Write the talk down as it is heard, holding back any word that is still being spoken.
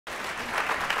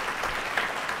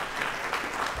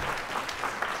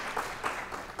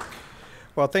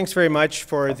Well, thanks very much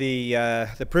for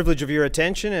the privilege of your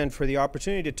attention and for the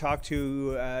opportunity to talk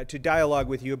to dialogue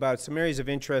with you about some areas of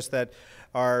interest that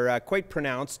are quite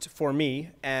pronounced for me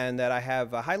and that I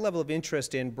have a high level of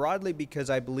interest in broadly because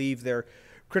I believe they're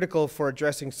critical for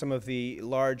addressing some of the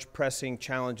large pressing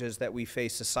challenges that we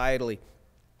face societally.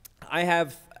 I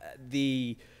have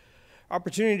the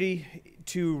opportunity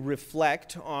to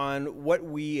reflect on what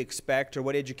we expect or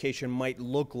what education might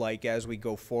look like as we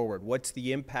go forward. What's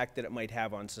the impact that it might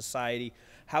have on society?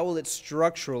 How will it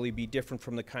structurally be different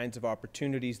from the kinds of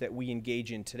opportunities that we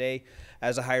engage in today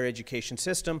as a higher education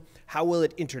system? How will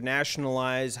it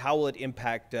internationalize? How will it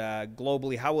impact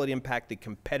globally? How will it impact the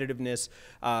competitiveness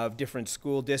of different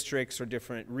school districts or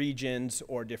different regions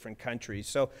or different countries?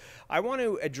 So I want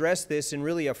to address this in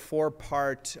really a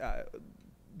four-part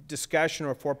discussion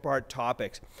or four-part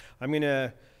topics. I'm going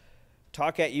to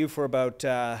talk at you for about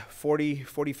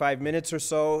 45 minutes or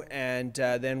so, and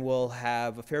then we'll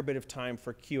have a fair bit of time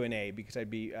for Q&A because I'd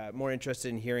be more interested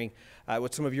in hearing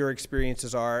what some of your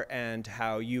experiences are and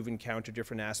how you've encountered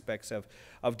different aspects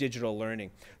of digital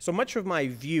learning. So much of my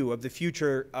view of the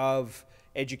future of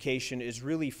education is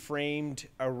really framed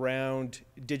around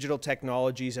digital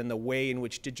technologies and the way in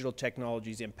which digital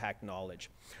technologies impact knowledge.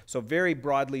 So very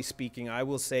broadly speaking, I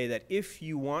will say that if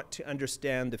you want to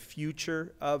understand the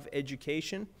future of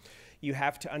education, you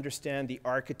have to understand the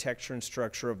architecture and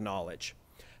structure of knowledge.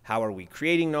 How are we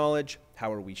creating knowledge?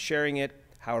 How are we sharing it?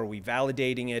 How are we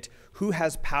validating it? Who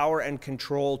has power and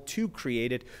control to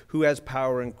create it? Who has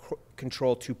power and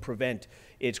control to prevent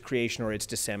its creation or its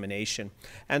dissemination?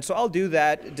 And so I'll do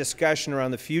that discussion around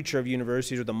the future of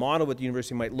universities or the model what the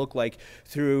university might look like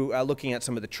through looking at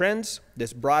some of the trends,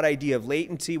 this broad idea of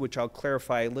latency, which I'll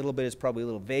clarify a little bit, is probably a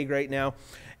little vague right now.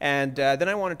 And then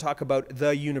I want to talk about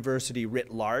the university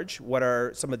writ large. What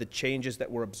are some of the changes that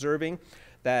we're observing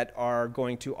that are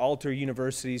going to alter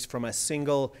universities from a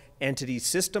single entity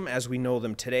system as we know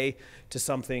them today to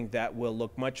something that will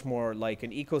look much more like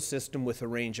an ecosystem with a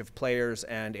range of players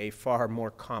and a far more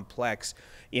complex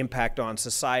impact on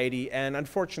society, and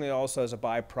unfortunately also as a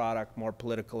byproduct more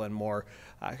political and more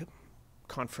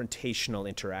confrontational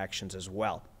interactions as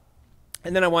well.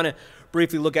 And then I want to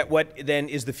briefly look at what then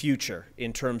is the future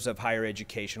in terms of higher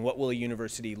education. What will a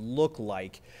university look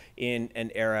like in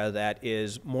an era that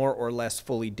is more or less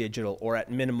fully digital, or at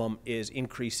minimum is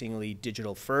increasingly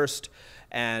digital first?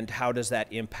 And how does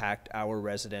that impact our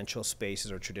residential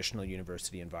spaces or traditional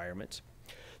university environments?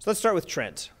 So let's start with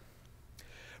trends.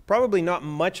 Probably not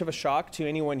much of a shock to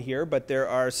anyone here, but there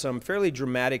are some fairly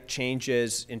dramatic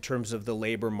changes in terms of the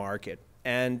labor market.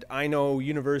 And I know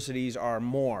universities are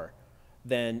more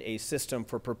than a system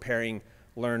for preparing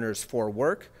learners for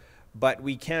work, but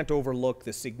we can't overlook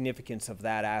the significance of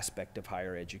that aspect of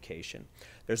higher education.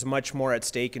 There's much more at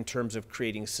stake in terms of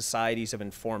creating societies of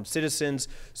informed citizens,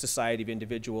 society of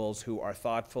individuals who are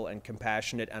thoughtful and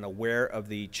compassionate and aware of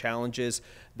the challenges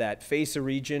that face a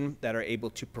region, that are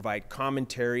able to provide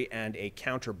commentary and a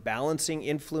counterbalancing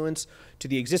influence to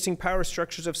the existing power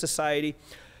structures of society.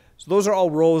 So those are all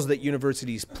roles that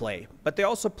universities play, but they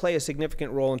also play a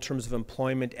significant role in terms of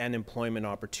employment and employment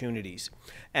opportunities.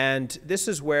 And this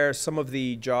is where some of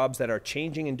the jobs that are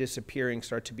changing and disappearing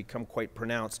start to become quite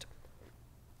pronounced.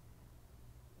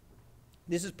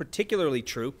 This is particularly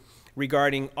true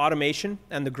regarding automation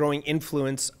and the growing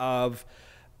influence of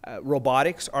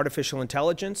robotics, artificial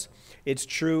intelligence. It's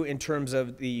true in terms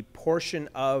of the portion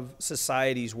of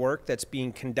society's work that's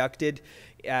being conducted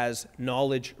as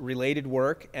knowledge-related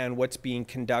work and what's being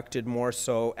conducted more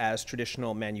so as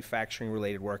traditional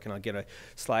manufacturing-related work, and I'll get a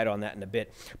slide on that in a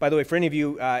bit. By the way, for any of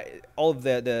you, all of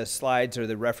the slides or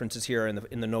the references here are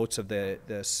in the notes of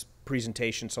this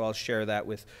presentation, so I'll share that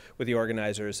with the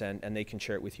organizers, and they can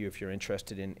share it with you if you're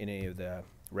interested in any of the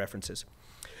references.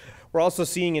 We're also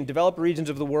seeing in developed regions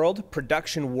of the world,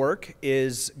 production work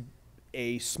is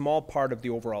a small part of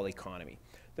the overall economy.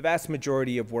 The vast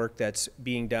majority of work that's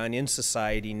being done in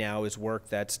society now is work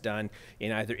that's done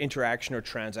in either interaction or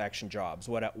transaction jobs.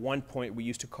 What at one point we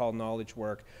used to call knowledge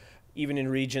work, even in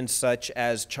regions such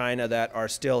as China that are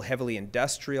still heavily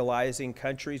industrializing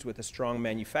countries with a strong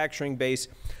manufacturing base,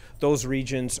 those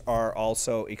regions are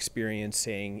also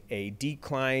experiencing a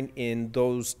decline in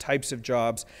those types of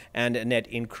jobs and a net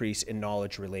increase in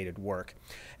knowledge-related work.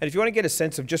 And if you want to get a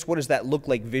sense of just what does that look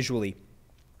like visually,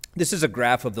 this is a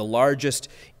graph of the largest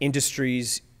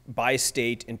industries by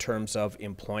state in terms of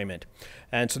employment.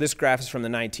 And so this graph is from the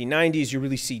 1990s. You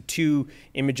really see two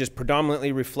images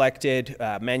predominantly reflected,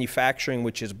 manufacturing,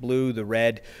 which is blue, the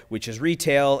red, which is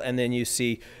retail, and then you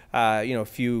see a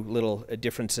few little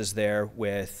differences there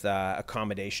with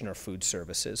accommodation or food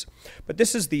services. But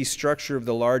this is the structure of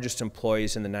the largest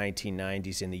employees in the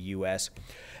 1990s in the U.S.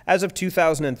 As of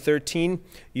 2013,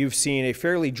 you've seen a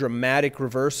fairly dramatic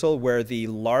reversal where the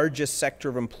largest sector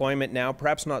of employment now,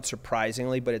 perhaps not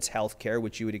surprisingly, but it's healthcare,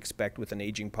 which you would expect with an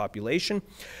aging population.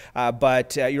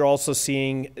 But you're also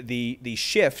seeing the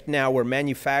shift now where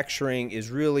manufacturing is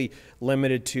really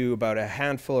limited to about a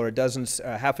handful or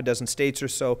half a dozen states or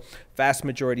so. Vast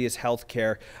majority is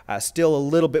healthcare, still a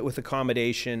little bit with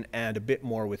accommodation and a bit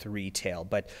more with retail.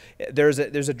 But there's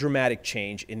a dramatic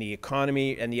change in the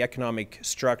economy and the economic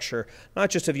structure,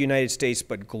 not just of the United States,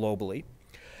 but globally.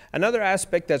 Another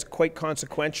aspect that's quite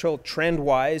consequential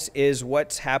trend-wise is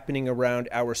what's happening around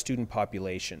our student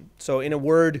population. So in a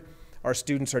word, our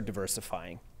students are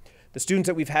diversifying. The students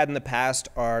that we've had in the past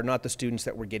are not the students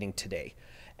that we're getting today.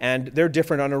 And they're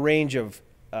different on a range of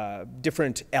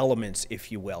different elements, if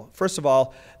you will. First of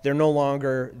all, they're no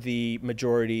longer the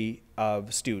majority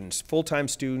of students. Full-time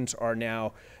students are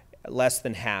now less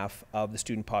than half of the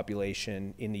student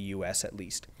population in the U.S. at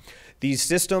least. These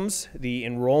systems, the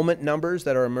enrollment numbers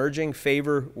that are emerging,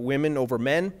 favor women over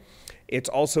men. It's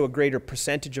also a greater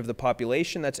percentage of the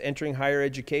population that's entering higher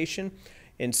education.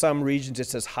 In some regions,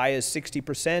 it's as high as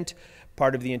 60%.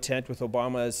 Part of the intent with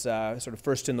Obama's sort of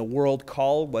first in the world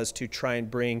call was to try and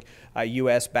bring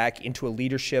U.S. back into a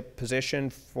leadership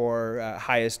position for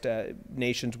highest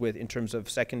nations in terms of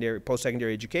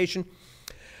post-secondary education.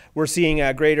 We're seeing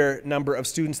a greater number of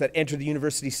students that enter the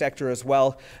university sector as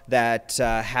well that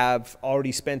have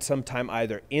already spent some time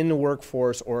either in the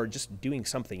workforce or just doing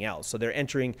something else. So they're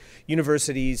entering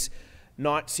universities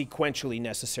not sequentially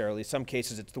necessarily. In some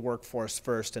cases, it's the workforce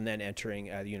first and then entering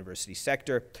the university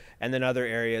sector. And then other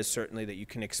areas, certainly, that you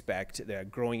can expect. The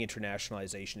growing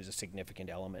internationalization is a significant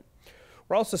element.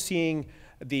 We're also seeing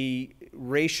the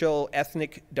racial,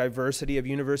 ethnic diversity of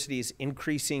universities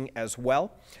increasing as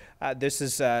well. This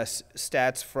is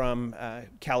stats from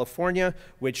California,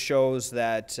 which shows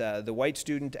that the white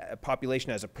student population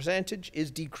as a percentage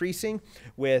is decreasing,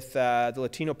 with the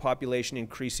Latino population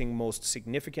increasing most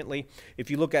significantly. If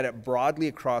you look at it broadly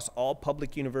across all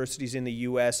public universities in the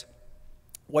U.S.,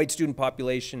 white student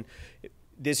population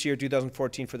this year,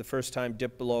 2014, for the first time,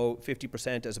 dipped below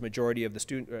 50% as a majority of the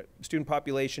student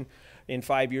population. In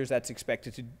 5 years, that's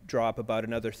expected to drop about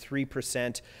another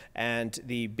 3%. And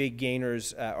the big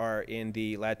gainers are in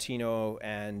the Latino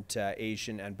and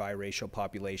Asian and biracial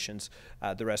populations.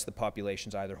 The rest of the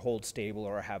populations either hold stable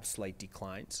or have slight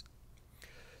declines.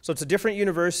 So it's a different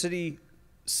university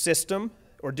system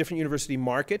or different university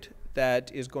market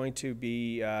that is going to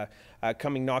be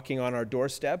knocking on our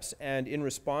doorsteps. And in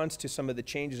response to some of the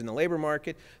changes in the labor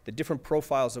market, the different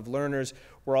profiles of learners,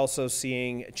 we're also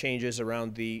seeing changes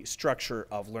around the structure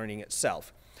of learning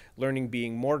itself. Learning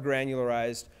being more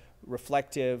granularized,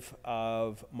 reflective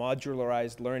of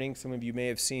modularized learning. Some of you may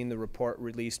have seen the report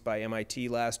released by MIT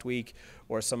last week,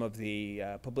 or some of the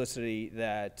publicity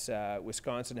that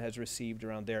Wisconsin has received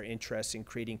around their interest in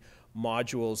creating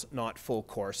modules, not full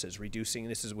courses, reducing,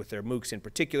 this is with their MOOCs in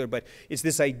particular, but it's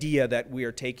this idea that we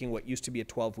are taking what used to be a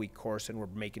 12-week course and we're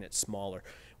making it smaller.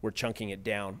 We're chunking it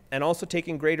down. And also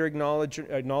taking greater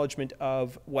acknowledgement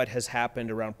of what has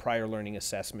happened around prior learning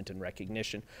assessment and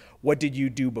recognition. What did you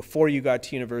do before you got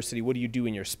to university? What do you do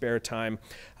in your spare time?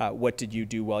 What did you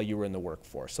do while you were in the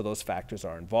workforce? So those factors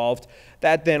are involved.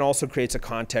 That then also creates a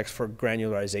context for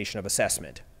granularization of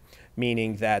assessment,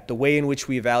 meaning that the way in which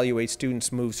we evaluate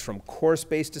students moves from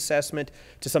course-based assessment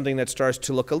to something that starts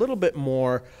to look a little bit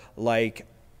more like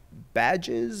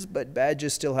badges, but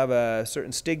badges still have a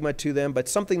certain stigma to them, but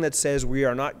something that says we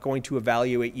are not going to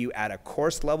evaluate you at a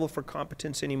course level for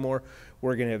competence anymore.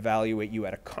 We're going to evaluate you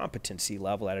at a competency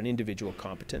level, at an individual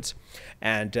competence.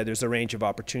 And there's a range of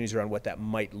opportunities around what that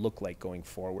might look like going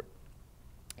forward.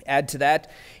 Add to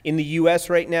that, in the U.S.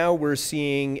 right now, we're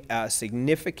seeing a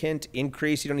significant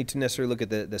increase. You don't need to necessarily look at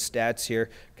the stats here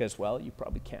because, well, you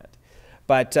probably can't.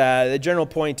 But the general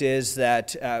point is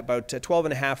that about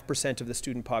 12.5% of the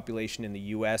student population in the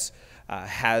U.S.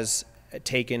 Has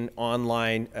taken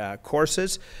online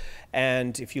courses.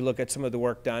 And if you look at some of the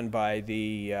work done by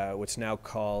the what's now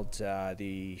called what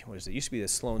is it? Used to be the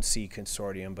Sloan C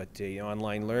Consortium, but the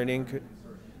online learning.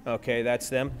 Okay, that's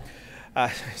them.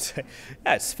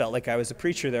 It's felt like I was a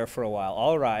preacher there for a while.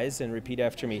 All rise and repeat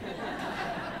after me.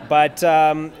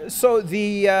 So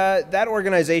that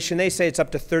organization, they say it's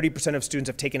up to 30% of students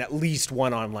have taken at least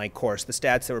one online course. The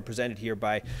stats that were presented here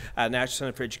by National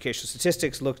Center for Educational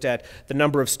Statistics looked at the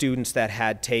number of students that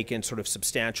had taken sort of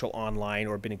substantial online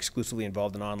or been exclusively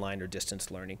involved in online or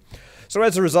distance learning. So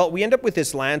as a result, we end up with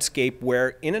this landscape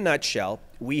where, in a nutshell,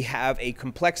 we have a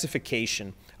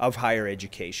complexification of higher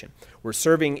education. We're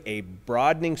serving a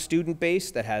broadening student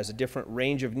base that has a different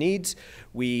range of needs.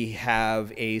 We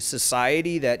have a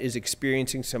society that is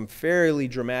experiencing some fairly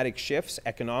dramatic shifts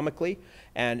economically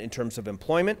and in terms of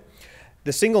employment.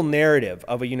 The single narrative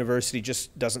of a university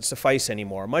just doesn't suffice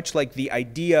anymore. Much like the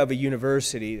idea of a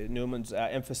university, Newman's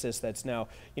emphasis that's now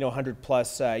 100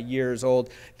 plus years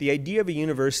old, the idea of a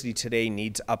university today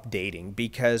needs updating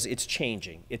because it's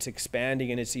changing, it's expanding,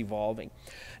 and it's evolving.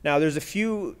 Now, there's a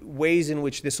few ways in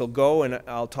which this will go, and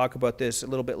I'll talk about this a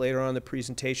little bit later on in the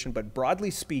presentation, but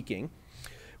broadly speaking,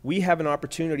 we have an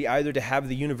opportunity either to have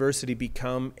the university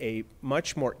become a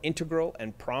much more integral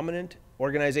and prominent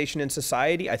organization in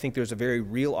society. I think there's a very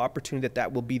real opportunity that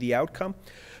that will be the outcome.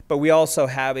 But we also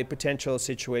have a potential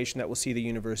situation that will see the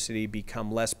university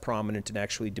become less prominent and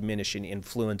actually diminish in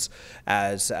influence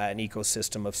as an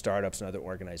ecosystem of startups and other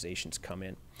organizations come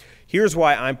in. Here's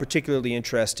why I'm particularly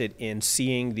interested in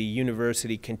seeing the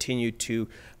university continue to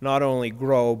not only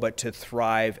grow, but to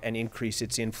thrive and increase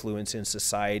its influence in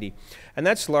society. And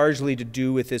that's largely to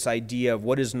do with this idea of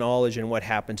what is knowledge and what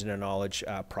happens in a knowledge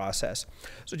process.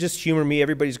 So just humor me,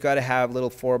 everybody's got to have little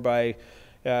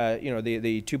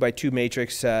the 2x2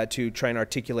 matrix to try and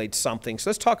articulate something. So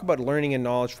let's talk about learning and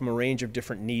knowledge from a range of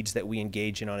different needs that we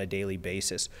engage in on a daily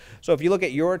basis. So if you look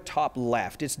at your top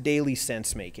left, it's daily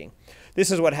sense making.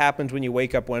 This is what happens when you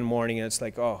wake up one morning and it's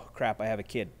like, oh crap, I have a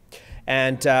kid.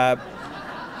 And,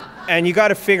 and you got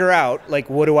to figure out, like,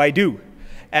 what do I do?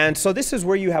 And so this is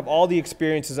where you have all the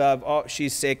experiences of, oh,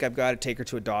 she's sick, I've got to take her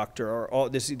to a doctor, or oh,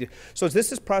 this. So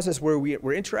this is a process where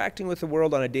we're interacting with the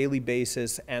world on a daily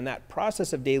basis, and that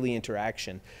process of daily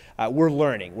interaction, we're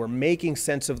learning, we're making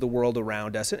sense of the world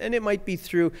around us, and it might be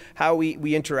through how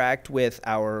we interact with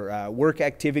our work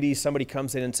activities. Somebody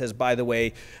comes in and says, by the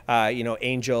way,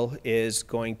 Angel is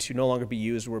going to no longer be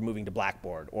used, we're moving to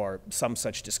Blackboard, or some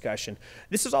such discussion.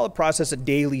 This is all a process of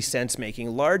daily sense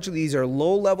making. Largely, these are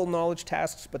low-level knowledge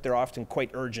tasks, but they're often quite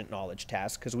urgent knowledge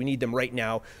tasks because we need them right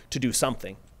now to do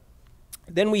something.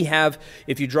 Then we have,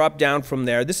 if you drop down from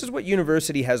there, this is what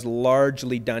university has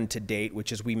largely done to date,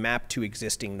 which is we map to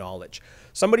existing knowledge.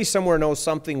 Somebody somewhere knows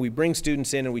something, we bring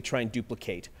students in and we try and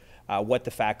duplicate what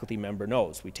the faculty member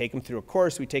knows. We take them through a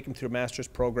course, we take them through a master's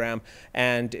program,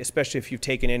 and especially if you've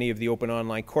taken any of the open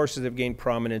online courses that have gained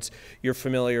prominence, you're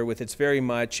familiar with it's very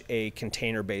much a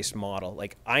container-based model.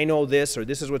 Like, I know this, or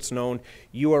this is what's known,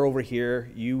 you are over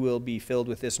here, you will be filled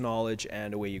with this knowledge,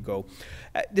 and away you go.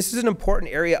 This is an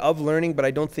important area of learning, but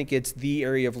I don't think it's the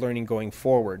area of learning going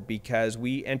forward, because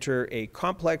we enter a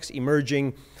complex,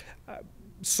 emerging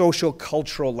social,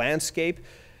 cultural landscape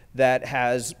that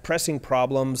has pressing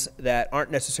problems that aren't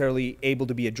necessarily able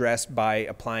to be addressed by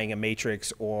applying a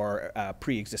matrix or a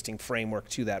pre-existing framework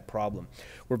to that problem.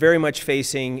 We're very much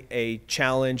facing a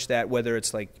challenge that, whether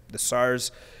it's like the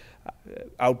SARS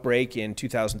outbreak in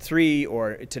 2003,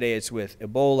 or today it's with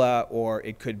Ebola, or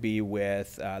it could be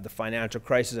with the financial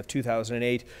crisis of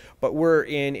 2008, but we're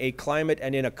in a climate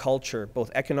and in a culture,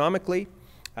 both economically,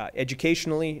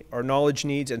 educationally, our knowledge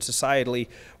needs, and societally,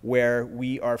 where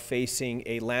we are facing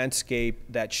a landscape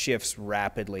that shifts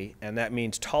rapidly. And that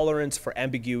means tolerance for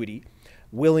ambiguity,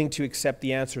 willing to accept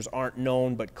the answers aren't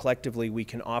known, but collectively we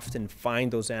can often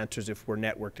find those answers if we're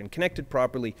networked and connected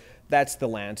properly. That's the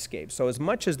landscape. So as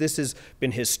much as this has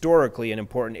been historically an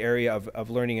important area of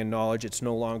learning and knowledge, it's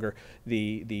no longer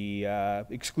the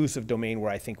exclusive domain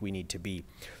where I think we need to be.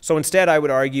 So instead, I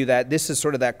would argue that this is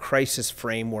sort of that crisis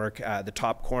framework, the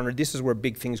top corner. This is where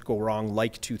big things go wrong,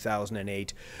 like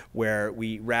 2008, where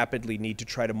we rapidly need to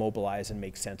try to mobilize and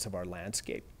make sense of our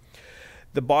landscape.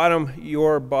 The bottom,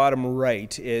 your bottom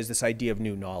right, is this idea of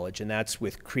new knowledge, and that's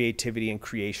with creativity and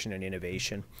creation and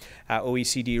innovation.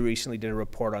 OECD recently did a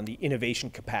report on the innovation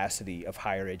capacity of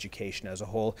higher education as a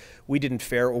whole. We didn't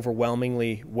fare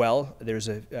overwhelmingly well. There's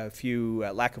a few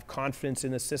lack of confidence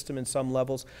in the system in some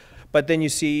levels. But then you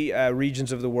see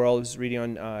regions of the world. I was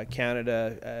reading on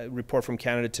Canada, a report from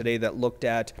Canada today that looked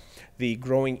at the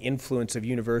growing influence of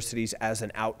universities as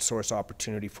an outsource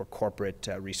opportunity for corporate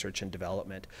research and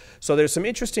development. So there's some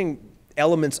interesting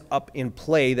elements up in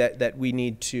play that we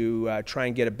need to try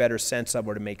and get a better sense of,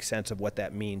 or to make sense of what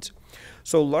that means.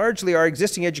 So largely our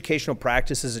existing educational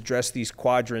practices address these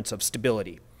quadrants of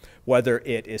stability: whether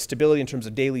it is stability in terms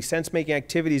of daily sense-making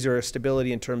activities or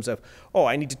stability in terms of, oh,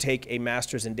 I need to take a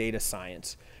master's in data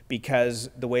science. Because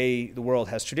the way the world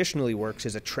has traditionally worked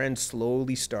is a trend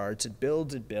slowly starts, it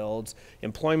builds,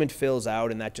 employment fills out,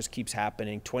 and that just keeps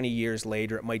happening. 20 years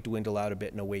later, it might dwindle out a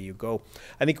bit and away you go.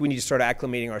 I think we need to start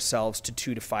acclimating ourselves to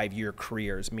 2 to 5 year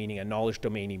careers, meaning a knowledge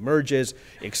domain emerges,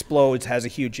 explodes, has a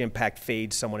huge impact,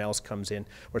 fades, someone else comes in,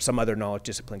 or some other knowledge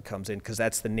discipline comes in, because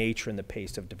that's the nature and the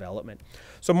pace of development.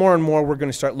 So more and more, we're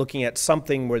going to start looking at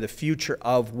something where the future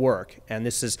of work, and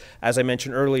this is, as I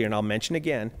mentioned earlier, and I'll mention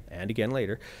again and again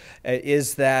later,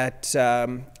 is that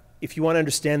if you want to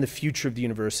understand the future of the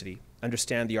university,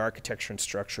 understand the architecture and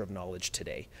structure of knowledge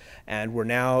today. And we're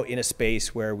now in a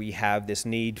space where we have this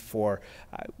need for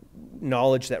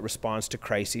knowledge that responds to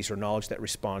crises or knowledge that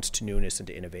responds to newness and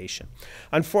to innovation.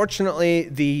 Unfortunately,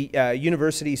 the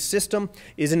university system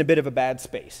is in a bit of a bad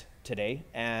space today,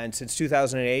 and since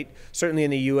 2008, certainly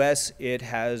in the US, it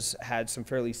has had some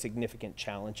fairly significant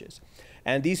challenges.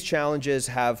 And these challenges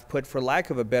have put, for lack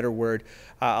of a better word,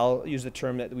 I'll use the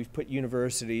term that we've put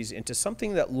universities into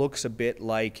something that looks a bit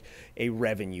like a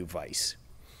revenue vice.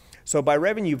 So by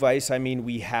revenue vice, I mean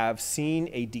we have seen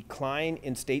a decline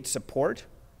in state support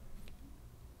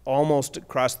almost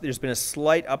across. There's been a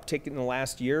slight uptick in the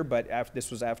last year, but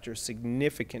this was after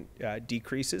significant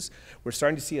decreases. We're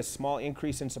starting to see a small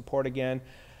increase in support again.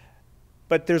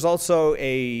 But there's also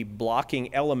a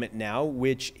blocking element now,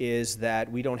 which is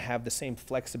that we don't have the same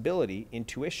flexibility in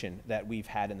tuition that we've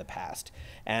had in the past.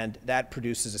 And that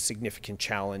produces a significant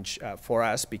challenge for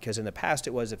us, because in the past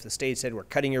it was if the state said we're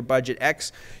cutting your budget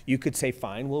X, you could say,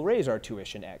 fine, we'll raise our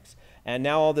tuition X. And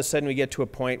now all of a sudden we get to a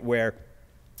point where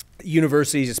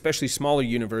universities, especially smaller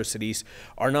universities,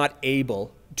 are not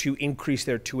able to increase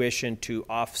their tuition to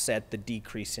offset the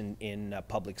decrease in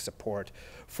public support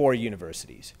for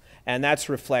universities. And that's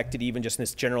reflected even just in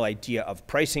this general idea of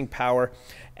pricing power.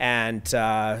 And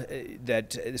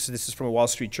this is from a Wall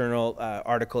Street Journal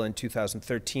article in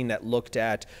 2013 that looked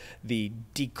at the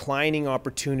declining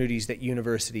opportunities that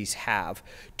universities have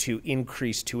to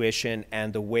increase tuition,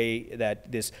 and the way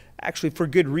that this, actually for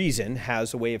good reason,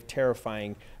 has a way of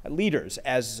terrifying leaders.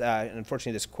 As and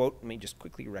unfortunately this quote, let me just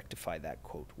quickly rectify that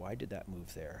quote. Why did that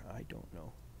move there? I don't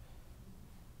know.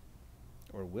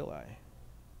 Or will I?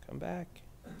 Come back.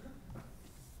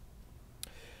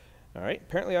 All right,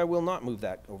 apparently I will not move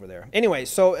that over there. Anyway,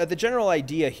 so the general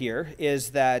idea here is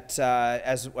that,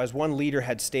 as one leader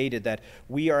had stated, that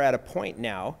we are at a point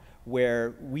now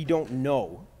where we don't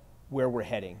know where we're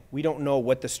heading. We don't know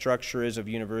what the structure is of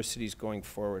universities going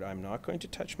forward. I'm not going to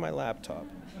touch my laptop.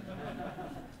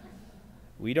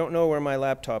 We don't know where my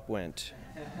laptop went.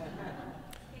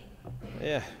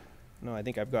 Yeah, no, I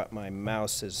think I've got my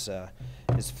mouse is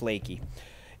flaky.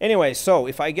 Anyway, so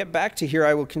if I get back to here,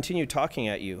 I will continue talking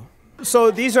at you.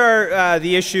 So these are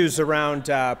the issues around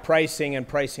pricing and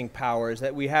pricing powers,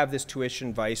 that we have this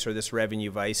tuition vice or this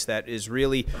revenue vice that is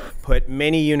really put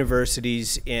many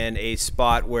universities in a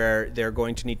spot where they're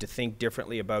going to need to think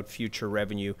differently about future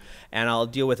revenue. And I'll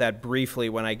deal with that briefly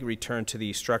when I return to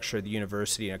the structure of the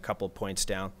university in a couple of points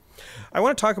down. I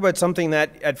want to talk about something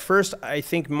that at first I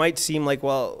think might seem like,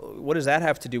 well, what does that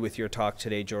have to do with your talk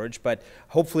today, George? But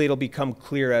hopefully it'll become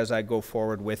clear as I go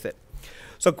forward with it.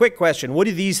 So quick question, what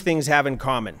do these things have in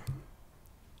common?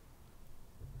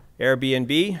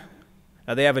 Airbnb,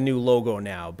 now they have a new logo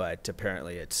now, but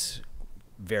apparently it's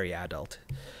very adult.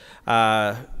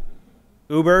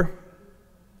 Uber,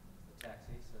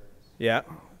 taxi service. Yeah,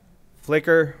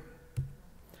 Flickr,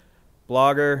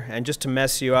 Blogger, and just to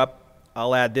mess you up,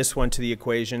 I'll add this one to the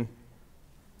equation.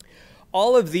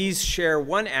 All of these share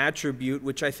one attribute,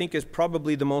 which I think is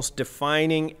probably the most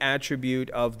defining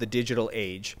attribute of the digital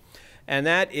age, and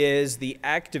that is the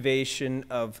activation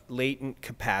of latent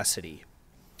capacity.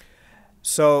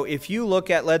 So if you look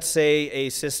at, let's say, a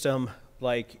system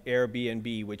like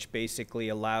Airbnb, which basically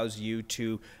allows you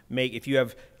to make, if you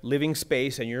have living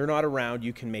space and you're not around,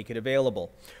 you can make it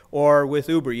available. Or with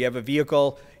Uber, you have a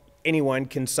vehicle, anyone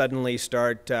can suddenly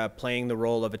start playing the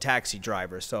role of a taxi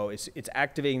driver. So it's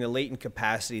activating the latent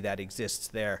capacity that exists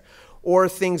there. Or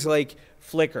things like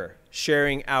Flickr,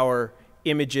 sharing our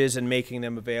images and making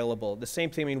them available. The same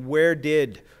thing, I mean, where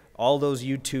did all those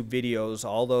YouTube videos,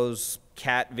 all those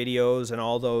cat videos, and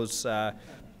all those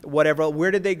whatever,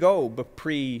 where did they go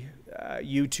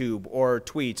pre-YouTube or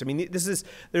tweets? I mean,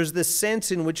 there's this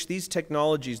sense in which these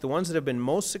technologies, the ones that have been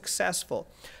most successful,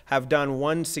 have done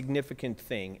one significant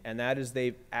thing, and that is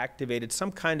they've activated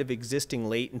some kind of existing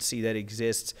latency that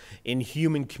exists in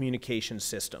human communication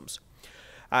systems.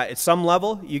 At some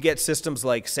level, you get systems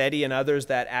like SETI and others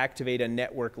that activate a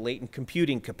network latent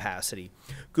computing capacity.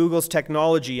 Google's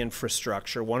technology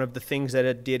infrastructure, one of the things that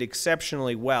it did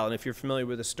exceptionally well, and if you're familiar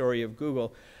with the story of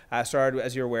Google, started,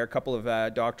 as you're aware, a couple of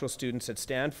doctoral students at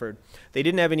Stanford. They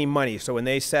didn't have any money, so when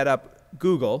they set up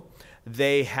Google,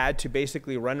 they had to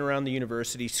basically run around the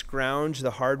university, scrounge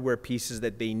the hardware pieces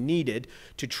that they needed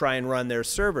to try and run their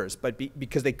servers. But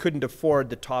because they couldn't afford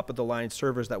the top-of-the-line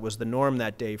servers, that was the norm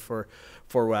that day for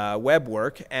web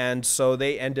work, and so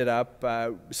they ended up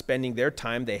spending their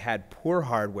time. They had poor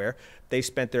hardware. They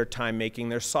spent their time making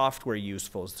their software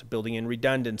useful, so building in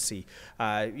redundancy,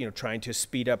 trying to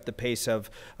speed up the pace of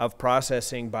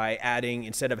processing by adding,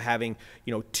 instead of having,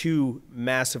 2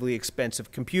 massively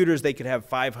expensive computers, they could have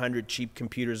 500 cheap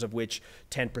computers, of which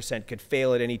 10% could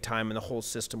fail at any time and the whole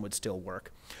system would still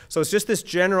work. So it's just this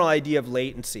general idea of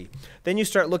latency. Then you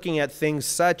start looking at things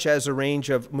such as a range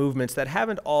of movements that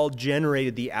haven't all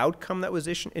generated the outcome that was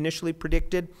initially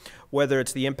predicted, whether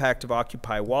it's the impact of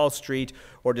Occupy Wall Street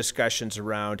or discussions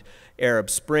around Arab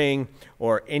Spring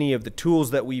or any of the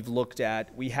tools that we've looked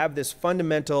at. We have this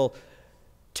fundamental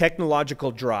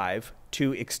technological drive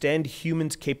to extend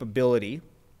humans' capability,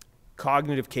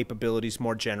 cognitive capabilities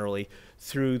more generally,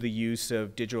 through the use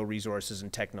of digital resources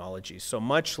and technologies. So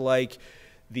much like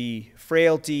the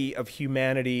frailty of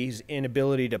humanity's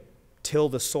inability to till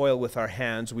the soil with our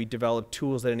hands, we developed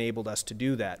tools that enabled us to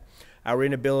do that. Our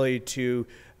inability to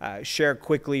share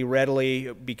quickly,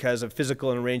 readily, because of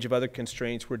physical and a range of other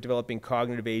constraints, we're developing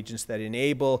cognitive agents that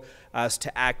enable us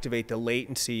to activate the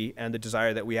latency and the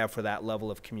desire that we have for that level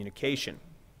of communication.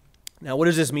 Now, what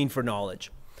does this mean for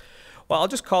knowledge? Well, I'll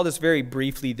just call this very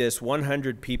briefly this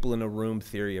 100 people in a room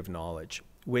theory of knowledge,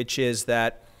 which is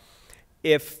that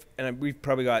if, and we've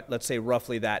probably got, let's say,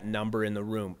 roughly that number in the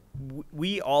room,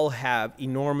 we all have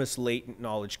enormous latent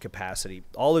knowledge capacity.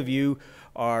 All of you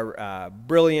are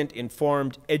brilliant,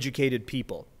 informed, educated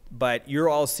people, but you're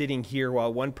all sitting here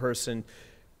while one person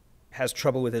has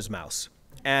trouble with his mouse.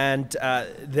 And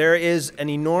there is an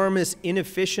enormous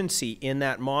inefficiency in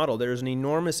that model. There's an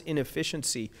enormous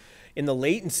inefficiency in the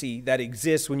latency that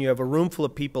exists when you have a room full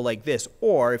of people like this,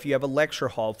 or if you have a lecture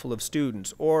hall full of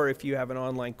students, or if you have an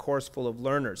online course full of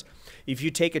learners. If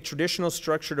you take a traditional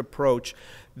structured approach,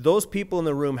 those people in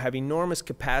the room have enormous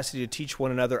capacity to teach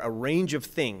one another a range of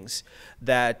things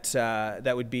that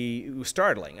that would be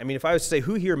startling. I mean, if I was to say,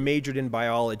 who here majored in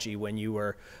biology when you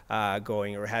were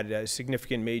going, or had a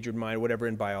significant major mind, whatever,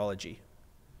 in biology?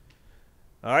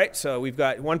 All right, so we've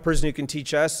got one person who can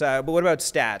teach us, but what about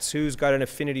stats? Who's got an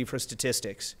affinity for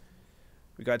statistics?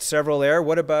 We've got several there.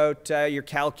 What about your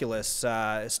calculus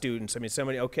students? I mean,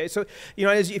 somebody, okay. So,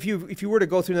 if you were to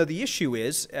go through, the issue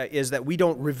is that we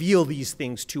don't reveal these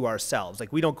things to ourselves.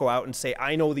 Like, we don't go out and say,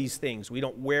 I know these things. We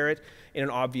don't wear it in an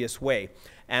obvious way.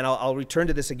 And I'll return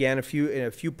to this again in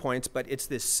a few points, but it's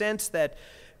this sense that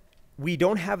we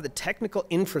don't have the technical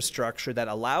infrastructure that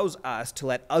allows us to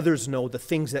let others know the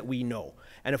things that we know.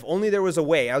 And if only there was a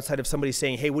way, outside of somebody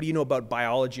saying, hey, what do you know about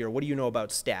biology, or what do you know about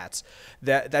stats,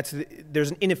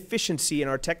 there's an inefficiency in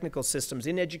our technical systems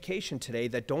in education today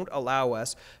that don't allow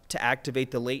us to activate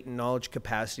the latent knowledge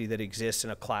capacity that exists in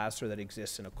a class or that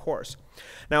exists in a course.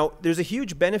 Now, there's a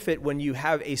huge benefit when you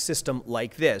have a system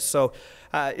like this. So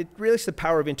it really is the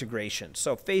power of integration.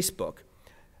 So Facebook,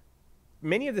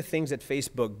 many of the things that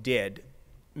Facebook did,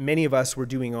 many of us were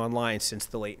doing online since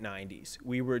the late 90s.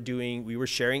 We were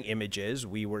sharing images,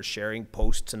 we were sharing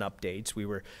posts and updates. We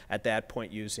were at that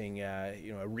point using a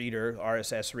reader,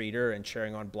 RSS reader, and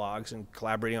sharing on blogs and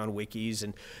collaborating on wikis.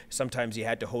 And sometimes you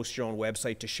had to host your own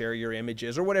website to share your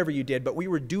images or whatever you did. But we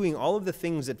were doing all of the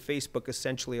things that Facebook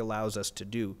essentially allows us to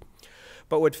do.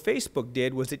 But what Facebook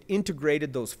did was it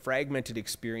integrated those fragmented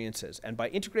experiences. And by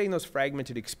integrating those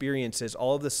fragmented experiences,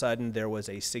 all of a sudden there was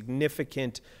a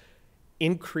significant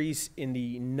increase in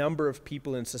the number of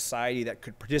people in society that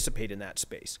could participate in that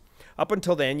space. Up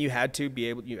until then, you had to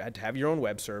have your own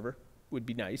web server, would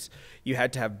be nice. You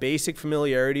had to have basic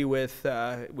familiarity with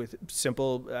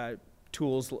simple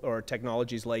tools or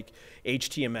technologies like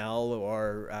HTML,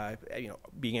 or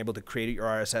being able to create your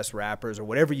RSS wrappers or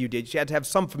whatever you did. You had to have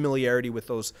some familiarity with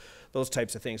those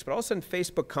types of things. But all of a sudden,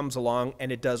 Facebook comes along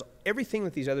and it does everything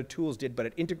that these other tools did, but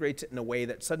it integrates it in a way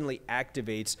that suddenly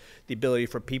activates the ability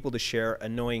for people to share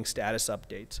annoying status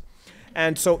updates.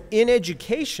 And so in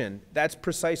education, that's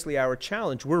precisely our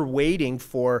challenge. We're waiting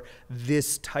for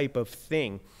this type of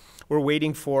thing. We're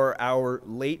waiting for our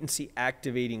latency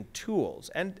activating tools,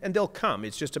 and they'll come.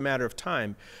 It's just a matter of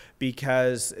time,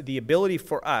 because the ability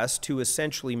for us to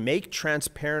essentially make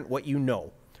transparent what you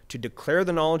know, to declare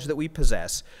the knowledge that we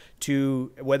possess,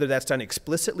 to whether that's done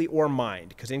explicitly or mined,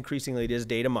 because increasingly it is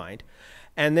data mined,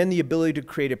 and then the ability to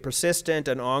create a persistent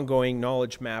and ongoing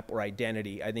knowledge map or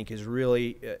identity, I think, is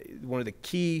really one of the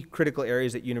key critical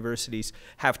areas that universities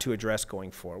have to address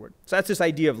going forward. So that's this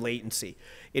idea of latency.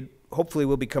 It hopefully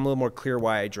will become a little more clear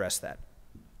why I address that.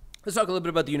 Let's talk a little bit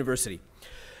about the university.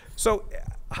 So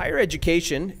higher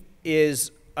education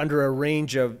is under a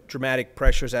range of dramatic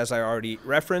pressures, as I already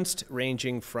referenced,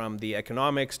 ranging from the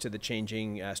economics to the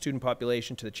changing student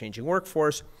population to the changing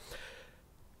workforce.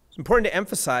 It's important to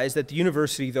emphasize that the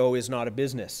university, though, is not a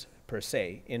business per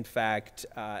se. In fact,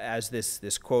 as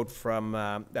this quote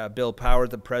from Bill Power,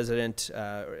 the president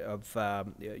of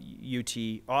UT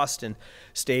Austin,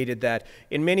 stated that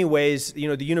in many ways, the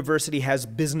university has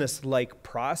business-like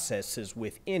processes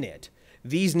within it.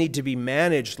 These need to be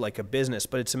managed like a business,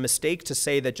 but it's a mistake to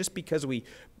say that just because we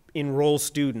enroll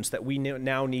students that we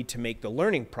now need to make the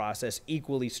learning process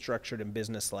equally structured and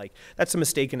business-like. That's a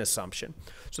mistaken assumption.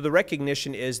 So the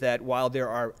recognition is that while there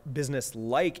are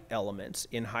business-like elements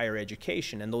in higher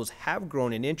education, and those have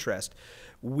grown in interest,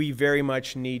 we very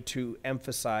much need to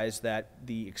emphasize that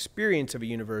the experience of a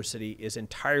university is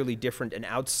entirely different and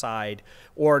outside,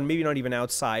 or maybe not even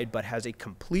outside, but has a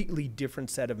completely different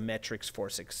set of metrics for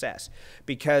success.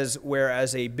 Because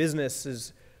whereas a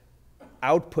business's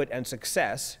output and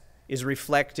success is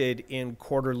reflected in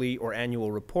quarterly or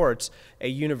annual reports, a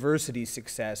university's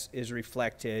success is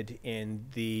reflected in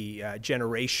the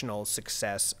generational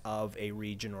success of a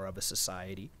region or of a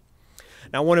society.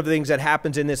 Now, one of the things that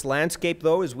happens in this landscape,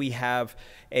 though, is we have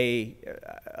an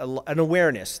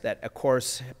awareness that a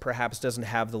course perhaps doesn't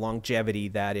have the longevity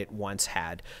that it once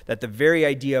had, that the very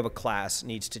idea of a class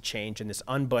needs to change, and this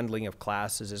unbundling of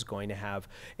classes is going to have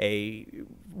a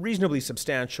reasonably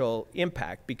substantial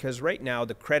impact, because right now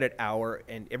the credit hour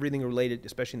and everything related,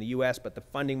 especially in the US, but the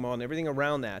funding model and everything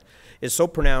around that is so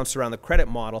pronounced around the credit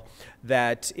model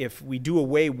that if we do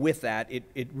away with that,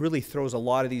 it really throws a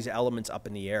lot of these elements up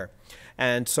in the air.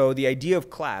 And so the idea of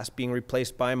class being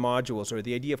replaced by modules, or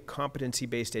the idea of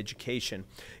competency-based education,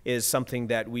 is something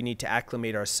that we need to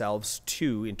acclimate ourselves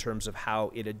to in terms of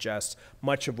how it adjusts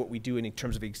much of what we do in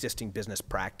terms of existing business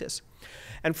practice.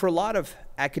 And for a lot of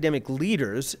academic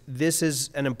leaders, this is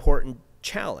an important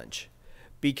challenge,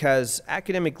 because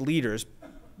academic leaders,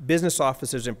 business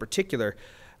officers in particular,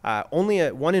 only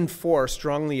 1 in 4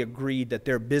 strongly agreed that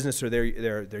their business or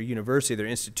their university, their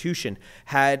institution,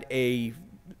 had a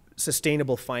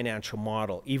sustainable financial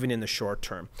model, even in the short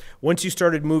term. Once you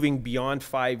started moving beyond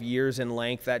 5 years in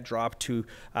length, that dropped to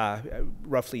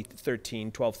roughly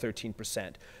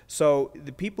 12-13%. So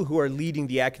the people who are leading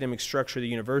the academic structure of the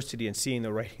university and seeing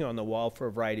the writing on the wall for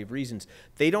a variety of reasons,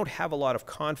 they don't have a lot of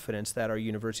confidence that our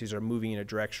universities are moving in a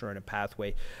direction or in a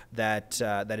pathway that,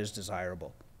 that is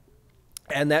desirable.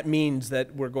 And that means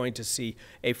that we're going to see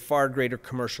a far greater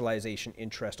commercialization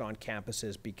interest on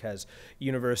campuses, because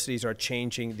universities are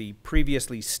changing. The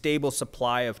previously stable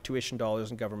supply of tuition dollars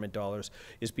and government dollars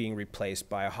is being replaced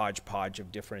by a hodgepodge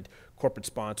of different corporate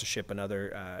sponsorship and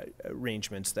other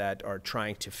arrangements that are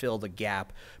trying to fill the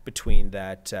gap between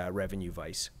that revenue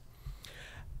vice.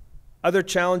 Other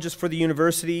challenges for the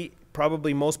university,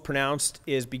 probably most pronounced,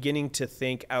 is beginning to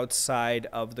think outside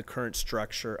of the current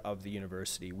structure of the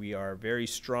university. We are very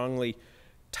strongly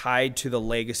tied to the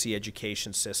legacy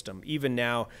education system. Even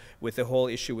now, with the whole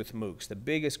issue with MOOCs, the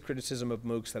biggest criticism of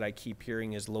MOOCs that I keep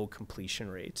hearing is low completion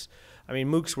rates. I mean,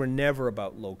 MOOCs were never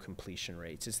about low completion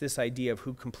rates. It's this idea of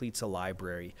who completes a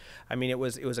library. I mean, it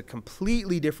was a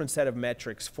completely different set of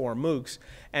metrics for MOOCs,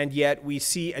 and yet we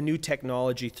see a new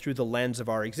technology through the lens of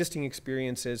our existing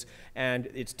experiences, and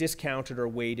it's discounted or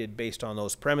weighted based on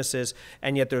those premises,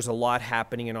 and yet there's a lot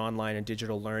happening in online and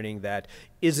digital learning that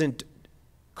isn't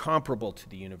comparable to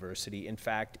the university. In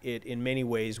fact, it in many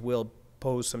ways will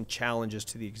pose some challenges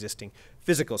to the existing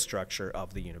physical structure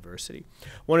of the university.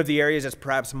 One of the areas that's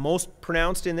perhaps most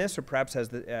pronounced in this, or perhaps has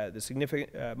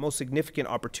the most significant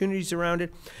opportunities around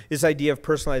it, is the idea of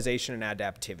personalization and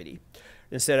adaptivity.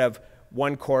 Instead of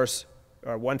one course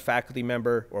or one faculty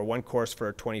member or one course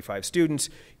for 25 students,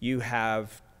 you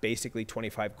have basically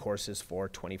 25 courses for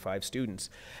 25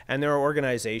 students. And there are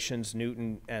organizations,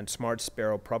 Newton and Smart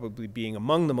Sparrow probably being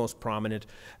among the most prominent,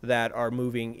 that are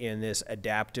moving in this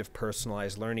adaptive,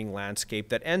 personalized learning landscape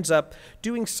that ends up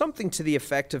doing something to the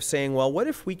effect of saying, well, what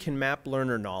if we can map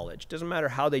learner knowledge? Doesn't matter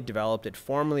how they developed it,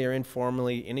 formally or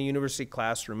informally, in a university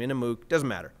classroom, in a MOOC, doesn't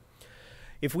matter.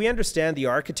 If we understand the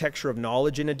architecture of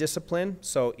knowledge in a discipline,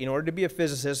 so in order to be a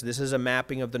physicist, this is a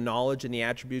mapping of the knowledge and the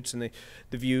attributes and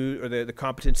the view or the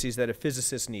competencies that a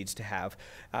physicist needs to have.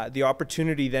 The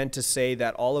opportunity then to say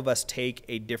that all of us take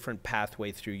a different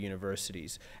pathway through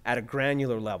universities at a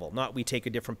granular level. Not we take a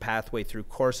different pathway through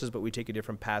courses, but we take a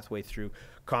different pathway through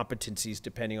competencies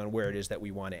depending on where it is that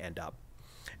we want to end up.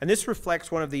 And this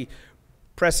reflects one of the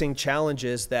pressing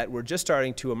challenges that we're just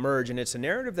starting to emerge, and it's a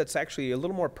narrative that's actually a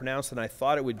little more pronounced than I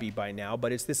thought it would be by now,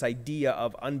 but it's this idea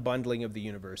of unbundling of the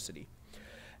university.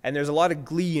 And there's a lot of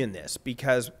glee in this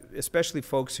because especially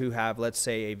folks who have, let's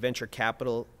say, a venture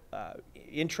capital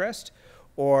interest,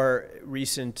 or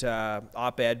recent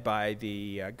op-ed by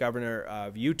the governor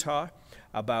of Utah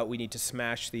about we need to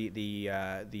smash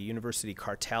the university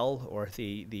cartel, or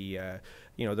the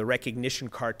recognition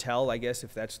cartel, I guess,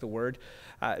 if that's the word.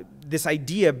 This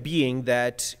idea being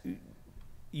that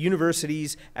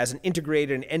universities as an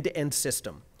integrated and end-to-end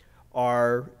system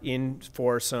are in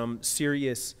for some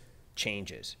serious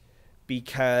changes,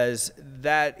 because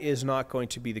that is not going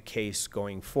to be the case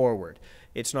going forward.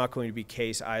 It's not going to be the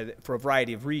case either for a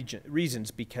variety of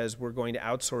reasons, because we're going to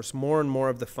outsource more and more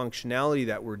of the functionality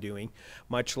that we're doing,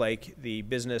 much like the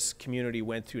business community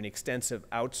went through an extensive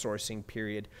outsourcing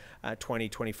period 20,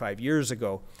 25 years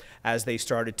ago, as they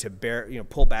started to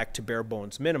pull back to bare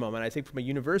bones minimum. And I think from a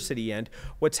university end,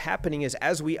 what's happening is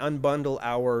as we unbundle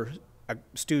our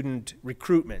student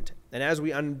recruitment, and as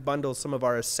we unbundle some of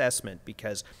our assessment,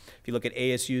 because if you look at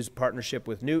ASU's partnership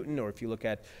with Newton, or if you look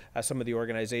at some of the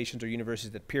organizations or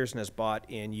universities that Pearson has bought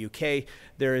in UK,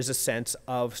 there is a sense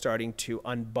of starting to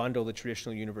unbundle the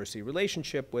traditional university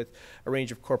relationship with a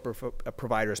range of corporate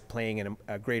providers playing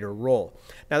a greater role.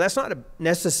 Now, that's not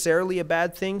necessarily a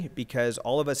bad thing, because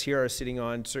all of us here are sitting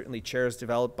on certainly chairs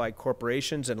developed by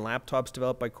corporations and laptops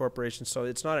developed by corporations, so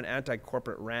it's not an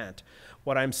anti-corporate rant.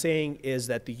 What I'm saying is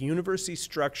that the university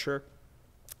structure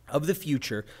of the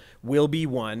future will be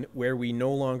one where we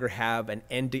no longer have an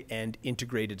end-to-end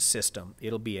integrated system.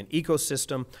 It'll be an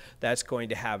ecosystem that's going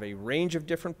to have a range of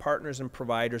different partners and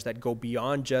providers that go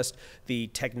beyond just the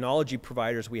technology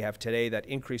providers we have today, that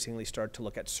increasingly start to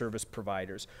look at service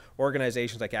providers.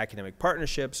 Organizations like Academic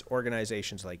Partnerships,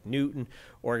 organizations like Newton,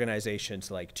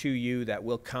 organizations like 2U that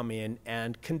will come in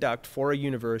and conduct for a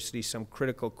university some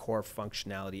critical core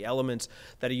functionality elements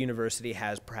that a university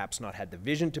has perhaps not had the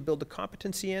vision to build the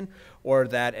competency in, or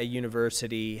that a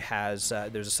university has,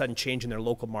 there's a sudden change in their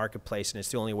local marketplace and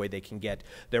it's the only way they can get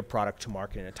their product to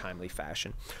market in a timely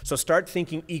fashion. So start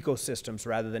thinking ecosystems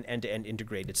rather than end-to-end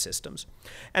integrated systems.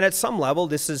 And at some level,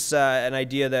 this is an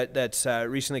idea that's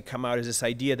recently come out, is this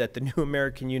idea that the new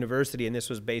American university, and this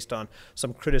was based on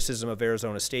some criticism of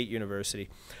Arizona State University,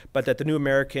 but that the new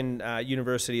American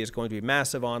university is going to be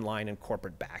massive, online, and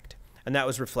corporate backed. And that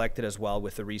was reflected as well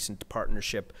with the recent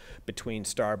partnership between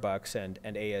Starbucks and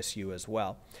ASU as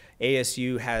well.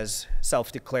 ASU has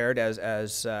self-declared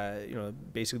as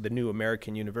basically the new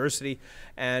American university,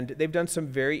 and they've done some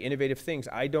very innovative things.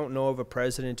 I don't know of a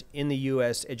president in the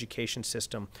U.S. education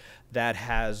system that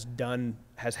has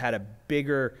had a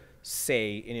bigger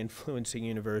say in influencing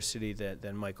university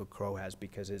than Michael Crow has,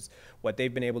 because what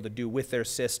they've been able to do with their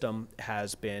system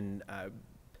has been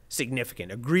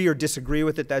significant. Agree or disagree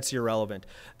with it, that's irrelevant.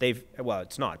 Well,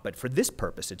 it's not, but for this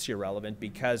purpose, it's irrelevant,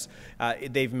 because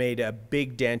they've made a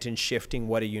big dent in shifting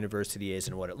what a university is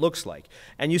and what it looks like.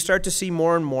 And you start to see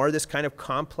more and more this kind of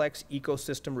complex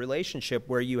ecosystem relationship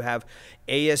where you have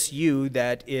ASU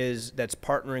that's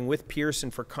partnering with Pearson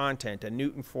for content and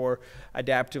Newton for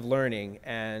adaptive learning,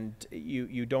 and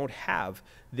you don't have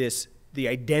this. The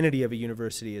identity of a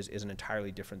university is an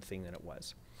entirely different thing than it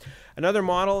was. Another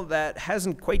model that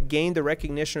hasn't quite gained the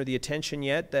recognition or the attention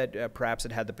yet that perhaps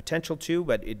it had the potential to,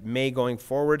 but it may going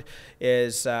forward,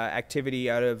 is activity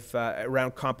out of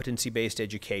around competency-based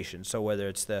education. So whether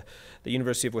it's the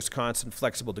University of Wisconsin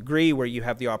flexible degree, where you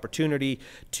have the opportunity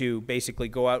to basically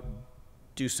go out,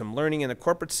 do some learning in a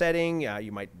corporate setting,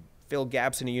 you might fill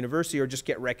gaps in a university or just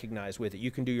get recognized with it.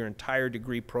 You can do your entire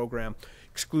degree program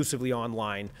exclusively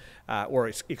online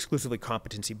or exclusively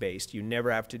competency-based. You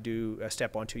never have to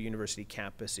step onto a university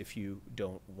campus if you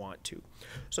don't want to.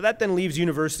 So that then leaves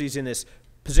universities in this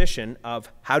position of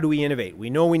how do we innovate? We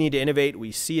know we need to innovate.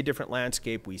 We see a different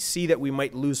landscape. We see that we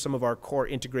might lose some of our core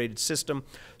integrated system.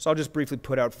 So I'll just briefly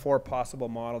put out 4 possible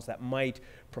models that might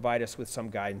provide us with some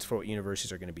guidance for what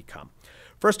universities are going to become.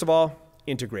 First of all,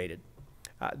 integrated.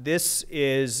 This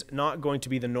is not going to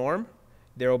be the norm.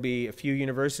 There will be a few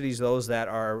universities, those that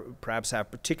perhaps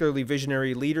have particularly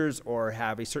visionary leaders or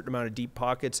have a certain amount of deep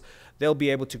pockets. They'll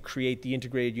be able to create the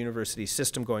integrated university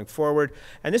system going forward.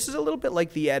 And this is a little bit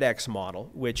like the edX model,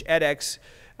 which edX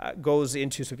goes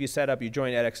into, so if you set up, you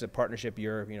join edX as a partnership,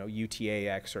 you're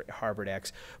UTAX or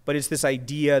HarvardX, but it's this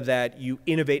idea that you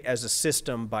innovate as a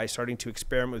system by starting to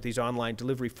experiment with these online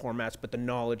delivery formats, but the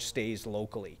knowledge stays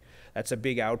locally. That's a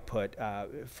big output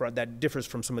that differs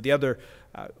from some of the other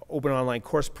open online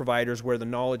course providers where the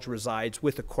knowledge resides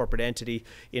with a corporate entity.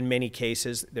 In many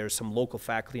cases, there's some local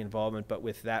faculty involvement, but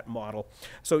with that model.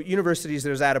 So universities,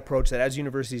 there's that approach that as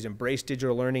universities embrace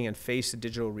digital learning and face the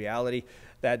digital reality,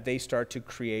 that they start to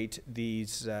create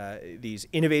these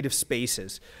innovative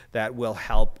spaces that will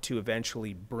help to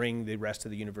eventually bring the rest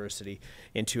of the university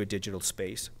into a digital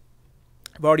space.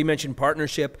 I've already mentioned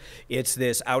partnership. It's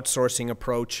this outsourcing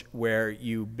approach where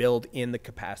you build in the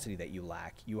capacity that you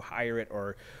lack. You hire it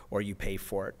or you pay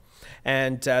for it.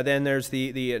 And then there's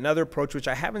another approach which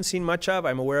I haven't seen much of.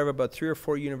 I'm aware of about 3 or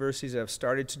 4 universities that have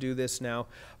started to do this now,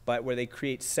 but where they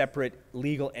create separate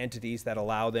legal entities that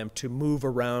allow them to move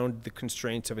around the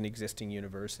constraints of an existing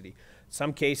university. In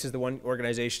some cases, the one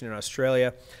organization in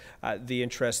Australia, the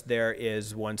interest there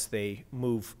is once they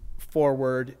move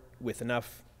forward with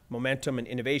enough momentum and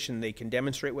innovation, they can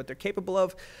demonstrate what they're capable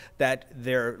of, that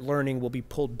their learning will be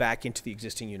pulled back into the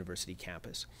existing university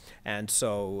campus. And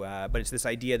so, but it's this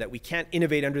idea that we can't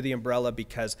innovate under the umbrella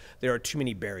because there are too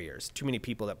many barriers, too many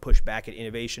people that push back at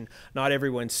innovation. Not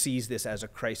everyone sees this as a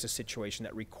crisis situation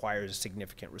that requires a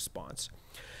significant response.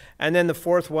 And then the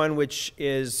fourth one, which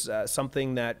is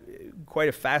something that quite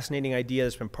a fascinating idea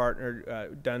that's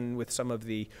been done with some of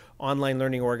the online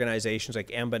learning organizations like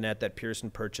AmbaNet that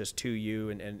Pearson purchased,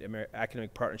 2U, and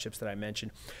academic partnerships that I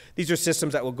mentioned. These are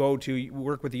systems that will go to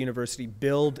work with the university,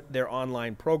 build their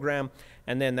online program,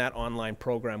 and then that online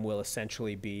program will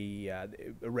essentially be a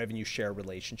revenue share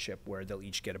relationship where they'll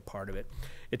each get a part of it.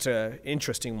 It's an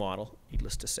interesting model,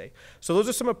 needless to say. So those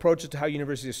are some approaches to how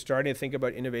universities are starting to think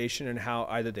about innovation and how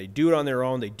either they do it on their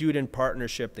own, they do it in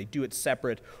partnership, they do it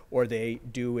separate, or they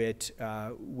do it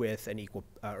with an equal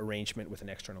arrangement with an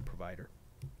external provider.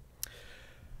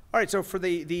 All right, so for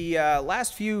the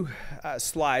last few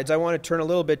slides, I want to turn a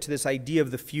little bit to this idea of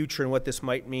the future and what this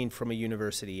might mean from a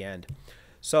university end.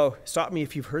 So stop me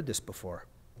if you've heard this before.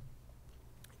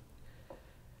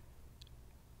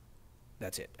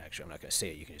 That's it. Actually, I'm not going to say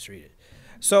it. You can just read it.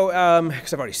 So,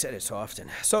 because I've already said it so often.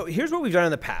 So here's what we've done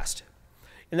in the past.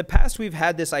 In the past, we've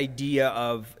had this idea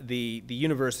of the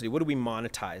university. What do we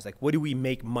monetize? Like, what do we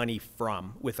make money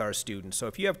from with our students? So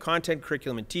if you have content,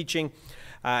 curriculum, and teaching,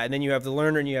 and then you have the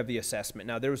learner and you have the assessment.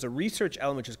 Now, there was a research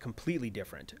element which is completely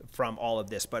different from all of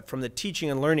this, but from the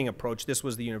teaching and learning approach, this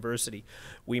was the university.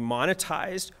 We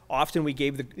monetized. Often we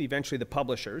gave eventually the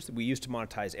publishers. We used to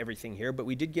monetize everything here, but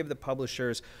we did give the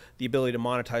publishers the ability to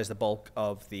monetize the bulk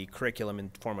of the curriculum in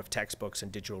the form of textbooks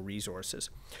and digital resources.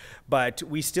 But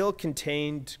we still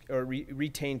contained or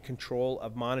retained control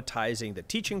of monetizing the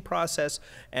teaching process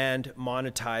and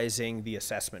monetizing the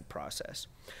assessment process.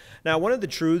 Now, one of the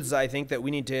truths I think that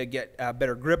we need to get a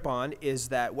better grip on is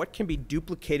that what can be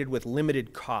duplicated with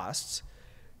limited costs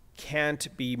can't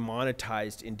be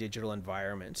monetized in digital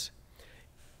environments.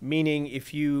 Meaning,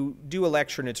 if you do a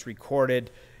lecture and it's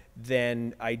recorded,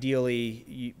 then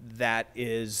ideally that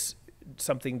is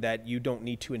something that you don't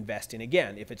need to invest in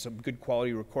again. If it's a good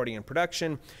quality recording and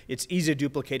production, it's easy to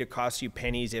duplicate. It costs you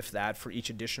pennies, if that, for each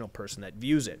additional person that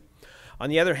views it. On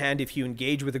the other hand, if you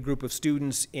engage with a group of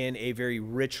students in a very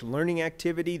rich learning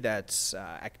activity that's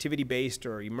activity-based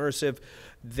or immersive,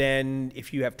 then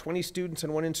if you have 20 students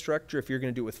and one instructor, if you're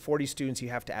going to do it with 40 students, you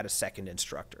have to add a second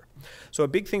instructor. So a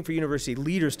big thing for university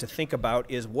leaders to think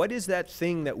about is what is that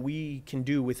thing that we can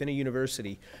do within a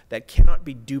university that cannot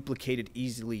be duplicated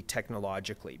easily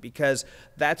technologically, because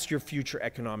that's your future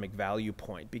economic value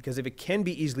point. Because if it can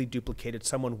be easily duplicated,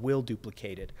 someone will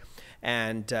duplicate it.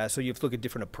 And so you have to look at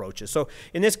different approaches. So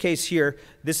in this case here,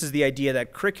 this is the idea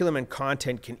that curriculum and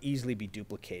content can easily be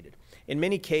duplicated. In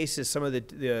many cases, some of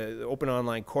the open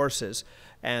online courses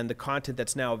and the content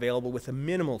that's now available with a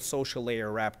minimal social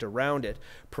layer wrapped around it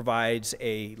provides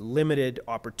a limited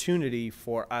opportunity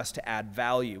for us to add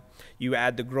value. You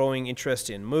add the growing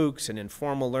interest in MOOCs and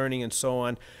informal learning and so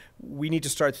on. We need to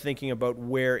start thinking about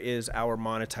where is our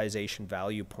monetization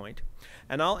value point.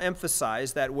 And I'll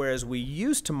emphasize that whereas we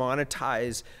used to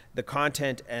monetize the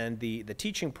content and the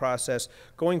teaching process,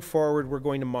 going forward we're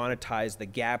going to monetize the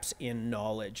gaps in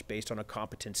knowledge based on a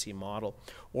competency model.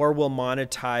 Or we'll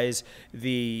monetize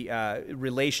the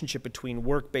relationship between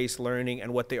work-based learning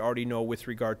and what they already know with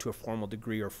regard to a formal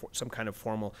degree or some kind of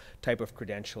formal type of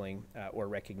credentialing or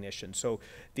recognition. So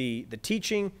the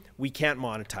teaching, we can't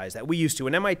monetize that. We used to.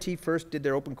 When MIT first did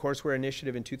their open courseware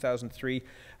initiative in 2003,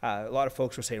 a lot of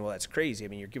folks were saying, well, that's crazy. I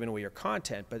mean, you're giving away your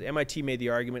content. But MIT made the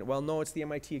argument, well, no, it's the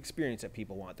MIT experience that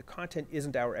people want. The content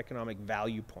isn't our economic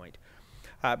value point.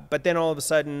 But then all of a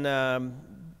sudden,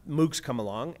 MOOCs come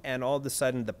along, and all of a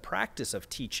sudden the practice of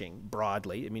teaching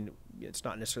broadly, I mean, it's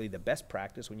not necessarily the best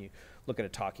practice when you look at a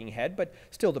talking head, but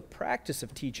still the practice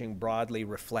of teaching broadly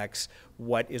reflects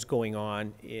what is going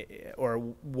on or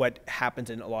what happens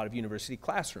in a lot of university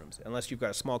classrooms. Unless you've got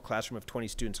a small classroom of 20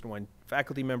 students and one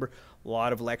faculty member, a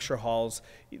lot of lecture halls,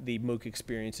 the MOOC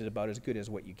experience is about as good as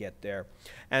what you get there.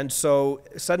 And so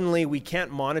suddenly we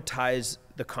can't monetize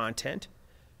the content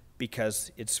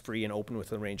because it's free and open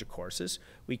with a range of courses.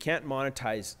 We can't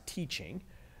monetize teaching.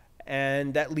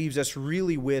 And that leaves us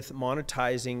really with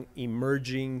monetizing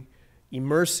emerging,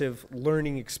 immersive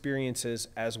learning experiences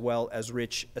as well as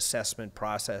rich assessment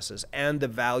processes and the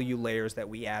value layers that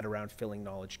we add around filling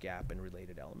knowledge gap and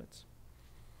related elements.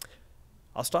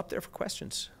 I'll stop there for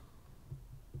questions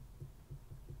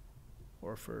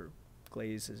or for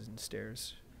glazes and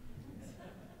stares.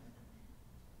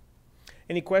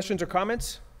 Any questions or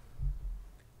comments?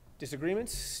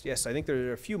 Disagreements? Yes, I think there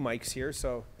are a few mics here,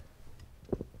 so.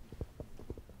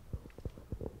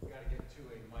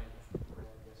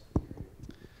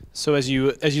 So as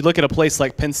you look at a place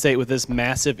like Penn State with this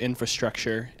massive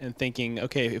infrastructure and thinking,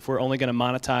 okay, if we're only going to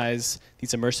monetize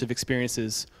these immersive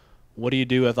experiences, what do you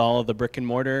do with all of the brick and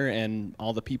mortar and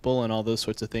all the people and all those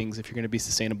sorts of things if you're going to be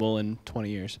sustainable in 20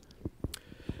 years?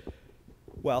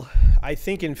 Well, I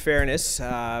think in fairness,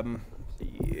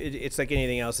 it's like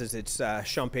anything else. It's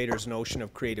Schumpeter's notion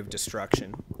of creative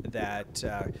destruction, that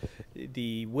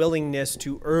the willingness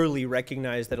to early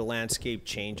recognize that a landscape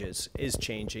is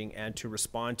changing, and to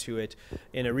respond to it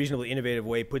in a reasonably innovative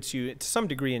way puts you to some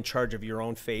degree in charge of your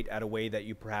own fate at a way that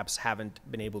you perhaps haven't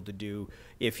been able to do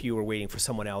if you were waiting for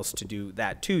someone else to do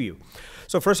that to you.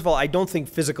 So first of all, I don't think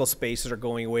physical spaces are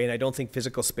going away, and I don't think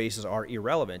physical spaces are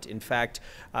irrelevant. In fact,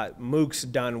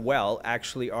 MOOCs done well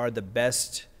actually are the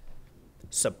best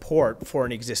support for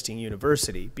an existing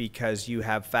university, because you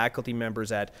have faculty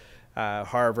members at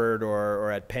Harvard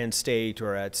or at Penn State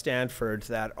or at Stanford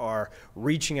that are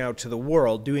reaching out to the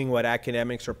world, doing what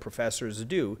academics or professors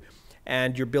do,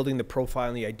 and you're building the profile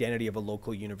and the identity of a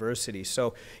local university.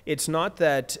 So it's not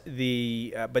that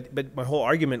but my whole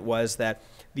argument was that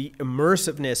the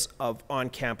immersiveness of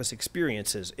on-campus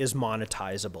experiences is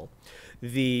monetizable.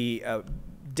 The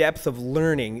depth of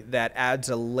learning that adds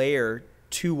a layer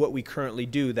to what we currently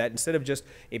do, that instead of just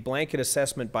a blanket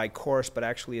assessment by course, but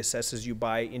actually assesses you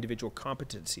by individual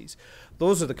competencies.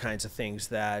 Those are the kinds of things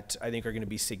that I think are going to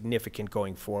be significant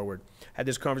going forward. I had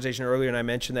this conversation earlier, and I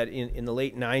mentioned that in the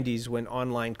late 90s, when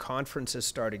online conferences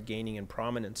started gaining in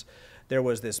prominence, there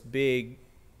was this big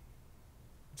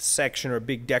section or a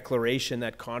big declaration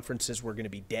that conferences were going to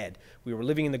be dead. We were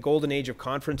living in the golden age of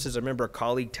conferences. I remember a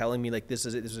colleague telling me, like, this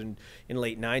is in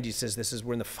late 90s, says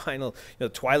we're in the final,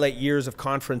 twilight years of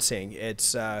conferencing.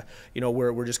 It's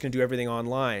we're just going to do everything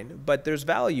online. But there's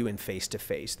value in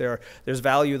face-to-face. There's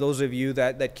value, those of you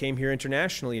that came here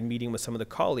internationally, in meeting with some of the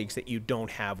colleagues that you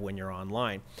don't have when you're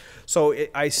online. So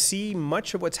I see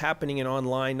much of what's happening in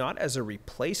online not as a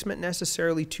replacement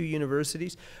necessarily to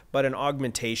universities, but an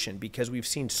augmentation, because we've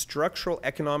seen structural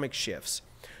economic shifts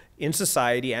in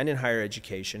society and in higher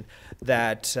education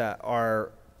that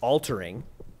are altering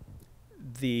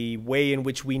the way in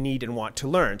which we need and want to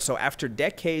learn. So after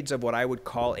decades of what I would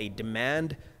call a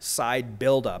demand side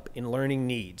buildup in learning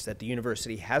needs that the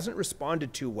university hasn't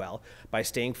responded to well by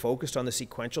staying focused on the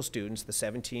sequential students, the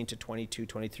 17 to 22,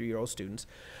 23-year-old students,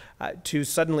 to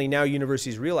suddenly now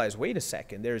universities realize, wait a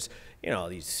second, there's,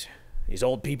 these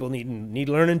old people need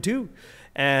learning too.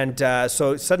 And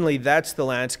so suddenly that's the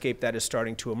landscape that is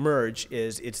starting to emerge.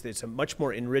 It's a much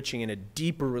more enriching and a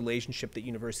deeper relationship that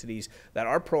universities that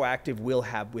are proactive will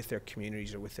have with their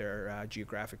communities or with their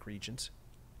geographic regions.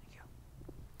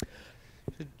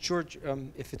 So George,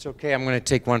 if it's okay, I'm going to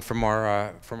take one from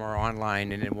our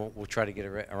online, and then we'll try to get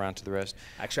around to the rest.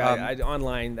 Actually,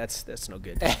 online, that's no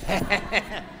good.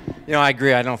 I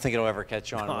agree. I don't think it'll ever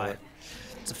catch on with it.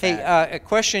 Hey, a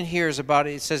question here is about,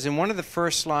 it says in one of the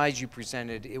first slides you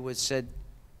presented, it was said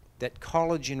that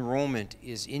college enrollment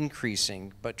is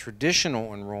increasing, but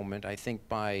traditional enrollment, I think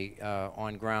by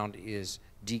on ground, is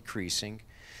decreasing.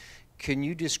 Can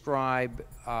you describe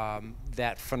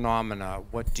that phenomena?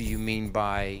 What do you mean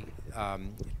by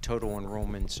total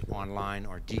enrollments online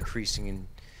are decreasing in?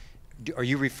 Are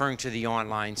you referring to the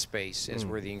online space as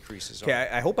where the increases are? Okay,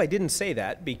 I hope I didn't say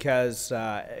that, because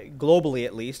globally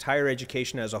at least, higher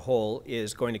education as a whole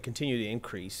is going to continue to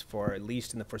increase for at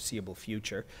least in the foreseeable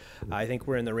future. I think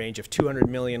we're in the range of 200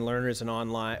 million learners in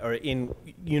online or in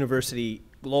university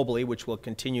globally, which will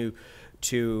continue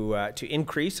to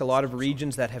increase. A lot of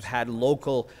regions that have had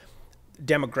local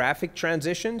demographic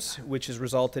transitions, which has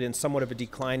resulted in somewhat of a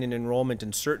decline in enrollment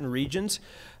in certain regions,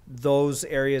 those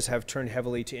areas have turned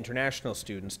heavily to international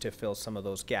students to fill some of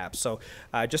those gaps. So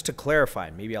just to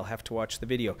clarify, maybe I'll have to watch the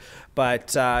video, but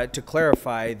to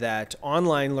clarify that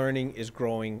online learning is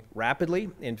growing rapidly.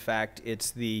 In fact,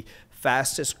 it's the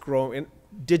fastest growing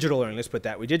digital learning, let's put it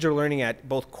that way. Digital learning at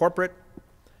both corporate,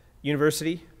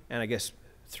 university, and I guess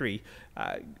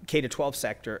K-12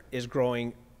 sector is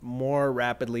growing more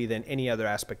rapidly than any other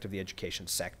aspect of the education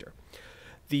sector.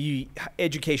 The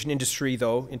education industry,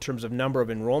 though, in terms of number of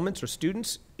enrollments or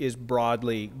students, is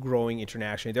broadly growing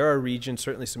internationally. There are regions,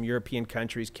 certainly some European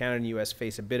countries, Canada and the US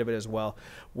face a bit of it as well,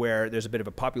 where there's a bit of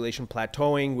a population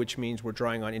plateauing, which means we're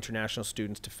drawing on international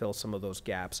students to fill some of those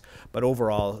gaps. But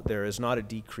overall, there is not a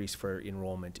decrease for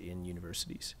enrollment in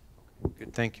universities.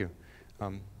 Good, thank you.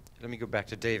 Let me go back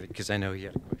to David, because I know he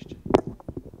had a question.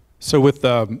 So with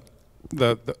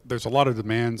there's a lot of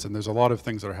demands and there's a lot of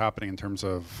things that are happening in terms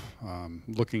of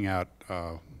looking at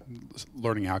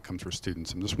learning outcomes for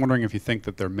students. I'm just wondering if you think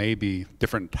that there may be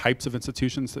different types of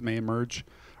institutions that may emerge.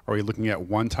 Are we looking at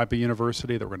one type of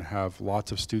university that we're going to have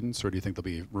lots of students, or do you think there'll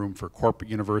be room for corporate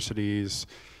universities,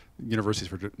 universities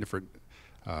for different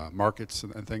markets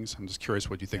and things? I'm just curious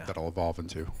what you think that'll evolve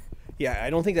into. Yeah, I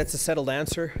don't think that's a settled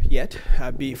answer yet,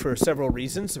 for several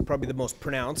reasons. Probably the most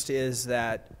pronounced is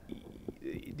that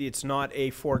it's not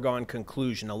a foregone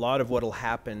conclusion. A lot of what will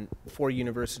happen for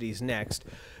universities next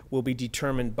will be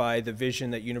determined by the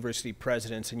vision that university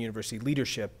presidents and university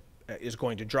leadership is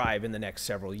going to drive in the next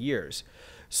several years.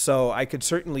 So I could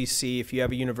certainly see if you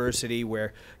have a university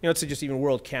where, it's just even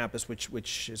World Campus,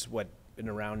 which is what, been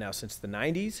around now since the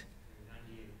 90s?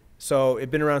 So it's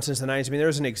been around since the 90s. I mean,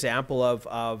 there's an example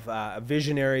of a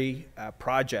visionary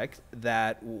project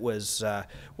that was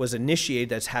initiated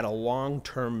that's had a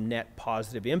long-term net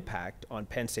positive impact on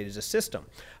Penn State as a system.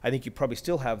 I think you probably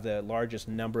still have the largest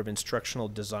number of instructional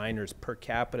designers per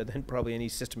capita than probably any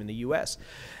system in the U.S.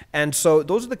 And so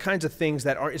those are the kinds of things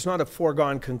that it's not a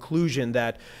foregone conclusion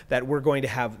that we're going to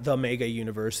have the mega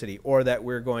university or that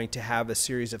we're going to have a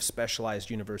series of specialized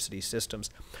university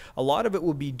systems. A lot of it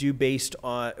will be based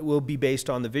on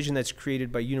the vision that's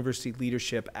created by university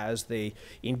leadership as they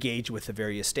engage with the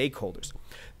various stakeholders.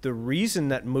 The reason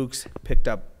that MOOCs picked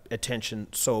up attention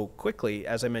so quickly,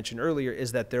 as I mentioned earlier,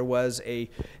 is that there was a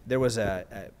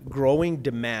growing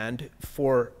demand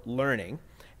for learning,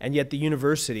 and yet the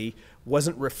university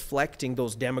wasn't reflecting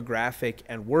those demographic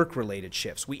and work-related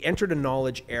shifts. We entered a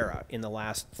knowledge era in the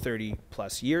last 30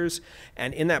 plus years,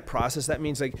 and in that process, that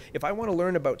means, like, if I want to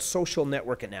learn about social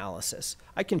network analysis,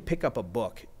 I can pick up a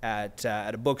book at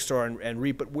a bookstore and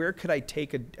read, but where could I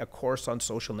take a course on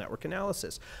social network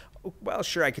analysis? Well,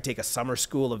 sure, I could take a summer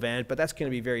school event, but that's going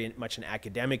to be very much an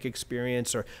academic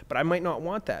experience, but I might not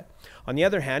want that. On the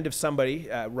other hand, if somebody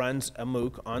runs a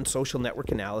MOOC on social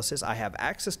network analysis, I have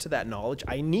access to that knowledge.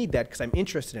 I need that because I'm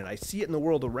interested in it. I see it in the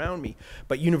world around me,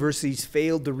 but universities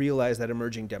failed to realize that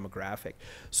emerging demographic.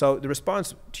 So the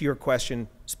response to your question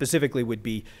specifically would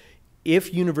be,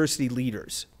 if university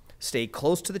leaders stay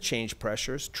close to the change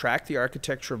pressures, track the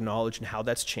architecture of knowledge and how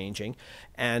that's changing,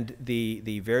 and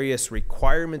the various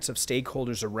requirements of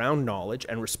stakeholders around knowledge,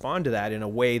 and respond to that in a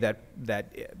way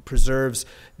that preserves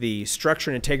the structure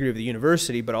and integrity of the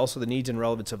university, but also the needs and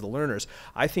relevance of the learners.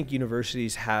 I think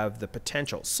universities have the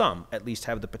potential, some at least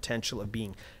have the potential, of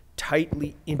being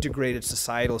tightly integrated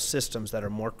societal systems that are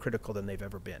more critical than they've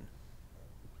ever been.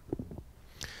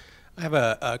 I have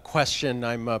a question.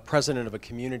 I'm president of a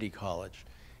community college.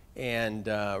 And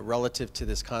relative to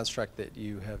this construct that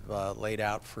you have laid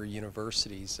out for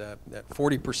universities, that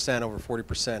 40%, over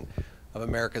 40% of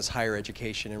America's higher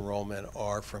education enrollment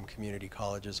are from community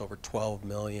colleges. Over 12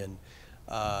 million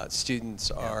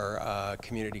students are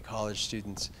community college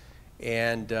students,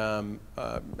 and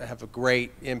have a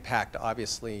great impact,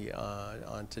 obviously,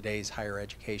 on today's higher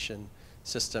education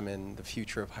system and the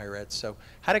future of higher ed. So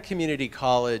how do community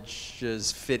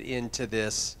colleges fit into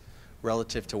this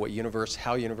relative to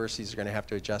how universities are going to have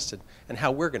to adjust it and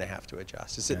how we're going to have to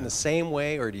adjust? Is it in the same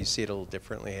way, or do you see it a little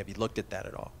differently? Have you looked at that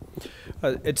at all?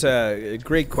 It's a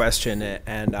great question,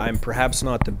 and I'm perhaps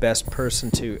not the best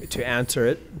person to answer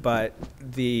it, but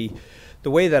the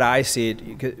way that I see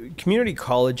it, community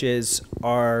colleges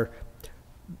are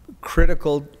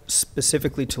critical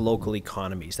specifically to local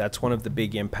economies. That's one of the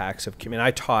big impacts of community. I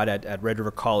taught at Red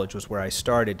River College, was where I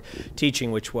started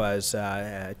teaching, which was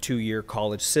a two-year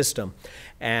college system.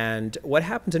 And what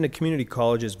happens in a community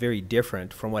college is very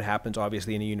different from what happens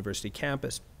obviously in a university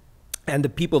campus. And the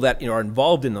people that are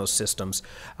involved in those systems,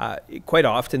 quite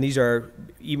often, these are,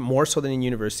 even more so than in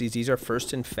universities, these are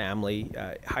first in family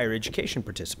higher education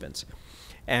participants.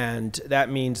 And that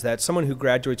means that someone who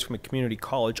graduates from a community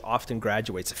college often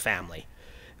graduates a family.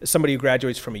 Somebody who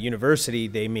graduates from a university,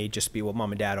 they may just be, well,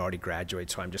 mom and dad already graduated,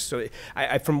 so I'm just, so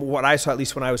from what I saw, at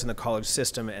least when I was in the college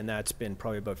system, and that's been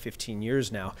probably about 15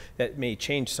 years now, that may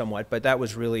change somewhat, but that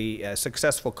was really a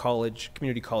successful college,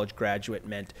 community college graduate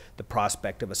meant the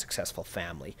prospect of a successful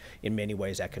family in many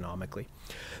ways economically.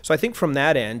 So I think from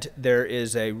that end, there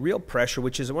is a real pressure,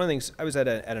 which is one of the things, I was at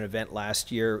an event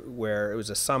last year where it was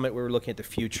a summit, we were looking at the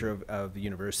future of the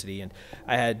university, and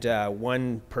I had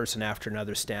one person after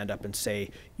another stand up and say,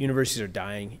 universities are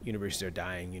dying, universities are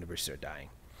dying, universities are dying.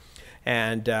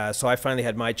 And so I finally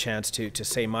had my chance to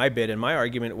say my bit, and my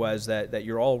argument was that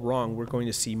you're all wrong. We're going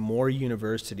to see more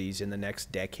universities in the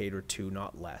next decade or two,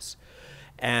 not less.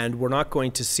 And we're not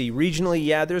going to see regionally,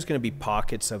 yeah, there's going to be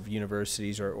pockets of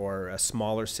universities or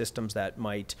smaller systems that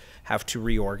might have to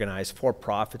reorganize.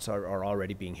 For-profits are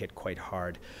already being hit quite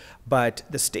hard. But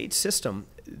the state system,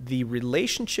 the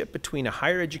relationship between a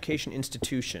higher education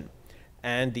institution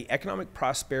and the economic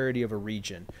prosperity of a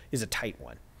region is a tight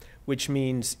one, which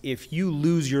means if you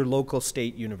lose your local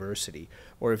state university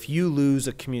or if you lose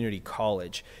a community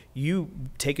college, you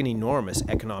take an enormous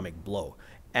economic blow.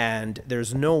 And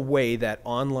there's no way that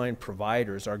online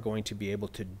providers are going to be able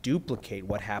to duplicate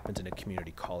what happens in a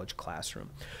community college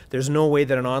classroom. There's no way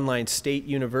that an online state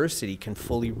university can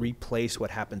fully replace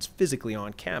what happens physically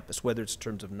on campus, whether it's in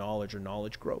terms of knowledge or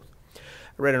knowledge growth.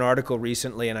 I read an article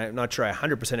recently, and I'm not sure I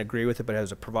 100% agree with it, but it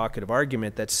has a provocative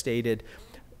argument that stated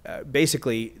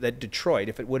basically that Detroit,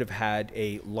 if it would have had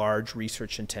a large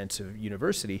research-intensive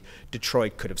university,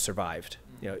 Detroit could have survived.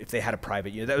 If they had a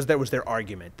private, that was their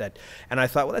argument. And I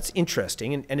thought, well, that's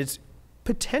interesting, and it's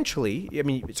potentially, I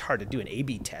mean, it's hard to do an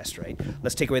A/B test, right?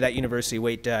 Let's take away that university,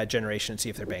 wait a generation, and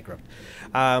see if they're bankrupt.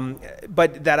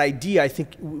 But that idea, I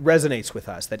think, resonates with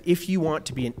us, that if you want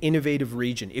to be an innovative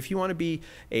region, if you want to be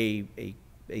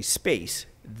a space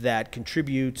that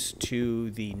contributes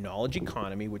to the knowledge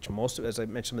economy, which most of, as I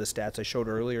mentioned some of the stats I showed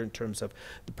earlier in terms of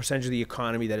the percentage of the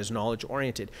economy that is knowledge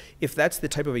oriented, if that's the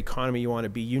type of economy you want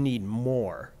to be, you need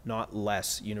more, not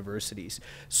less universities.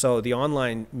 So the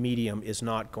online medium is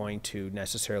not going to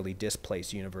necessarily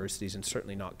displace universities, and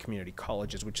certainly not community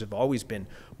colleges, which have always been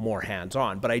more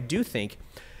hands-on. But I do think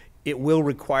it will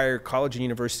require college and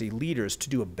university leaders to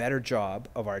do a better job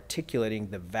of articulating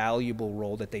the valuable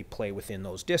role that they play within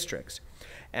those districts.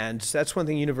 And so that's one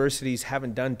thing universities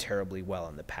haven't done terribly well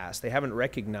in the past. They haven't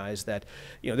recognized that,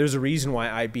 there's a reason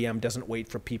why IBM doesn't wait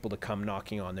for people to come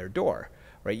knocking on their door,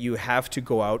 right? You have to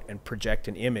go out and project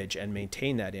an image and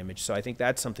maintain that image. So I think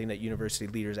that's something that university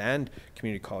leaders and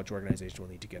community college organizations will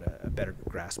need to get a better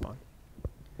grasp on.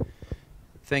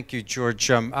 Thank you, George.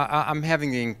 I'm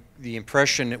having the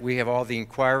impression that we have all the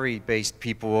inquiry-based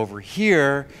people over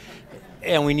here,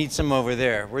 and we need some over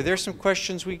there. Were there some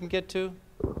questions we can get to?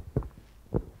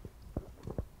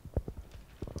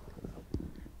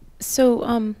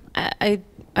 So I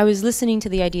was listening to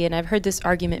the idea, and I've heard this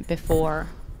argument before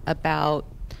about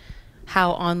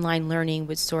how online learning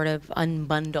would sort of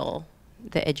unbundle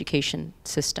the education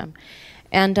system.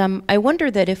 And I wonder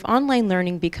that if online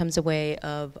learning becomes a way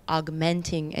of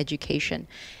augmenting education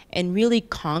and really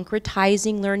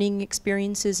concretizing learning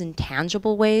experiences in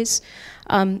tangible ways,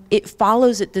 it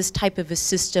follows that this type of a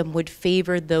system would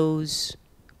favor those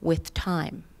with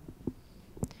time.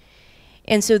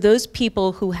 And so those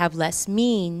people who have less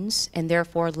means and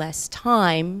therefore less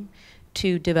time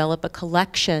to develop a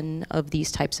collection of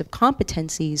these types of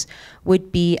competencies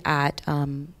would be at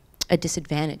a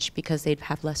disadvantage because they'd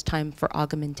have less time for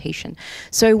augmentation.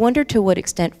 So I wonder to what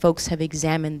extent folks have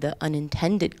examined the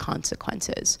unintended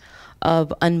consequences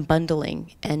of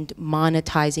unbundling and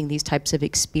monetizing these types of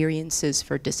experiences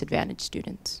for disadvantaged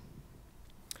students.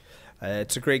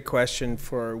 It's a great question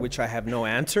for which I have no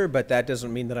answer, but that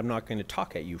doesn't mean that I'm not going to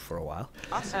talk at you for a while.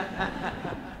 Awesome.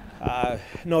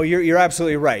 No, you're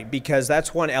absolutely right, because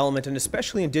that's one element, and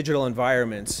especially in digital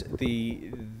environments,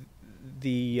 the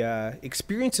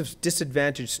experience of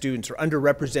disadvantaged students or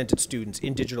underrepresented students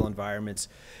in digital environments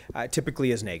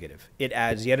typically is negative. It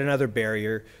adds yet another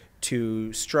barrier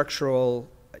to structural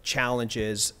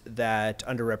challenges that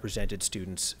underrepresented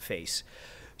students face.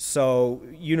 So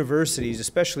universities,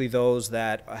 especially those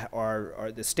that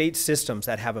are the state systems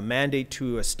that have a mandate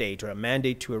to a state or a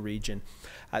mandate to a region,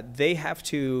 they have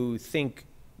to think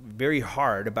very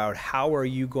hard about how are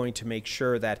you going to make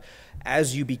sure that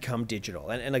as you become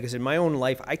digital, and like I said, in my own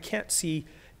life, I can't see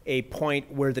a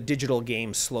point where the digital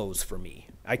game slows for me.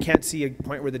 I can't see a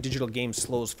point where the digital game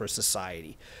slows for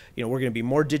society. You know, we're going to be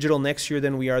more digital next year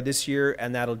than we are this year,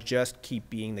 and that'll just keep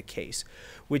being the case,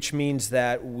 which means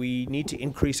that we need to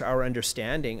increase our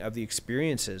understanding of the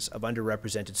experiences of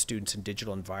underrepresented students in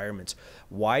digital environments.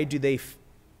 Why do they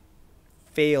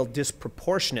fail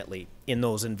disproportionately in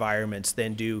those environments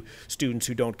than do students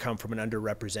who don't come from an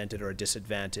underrepresented or a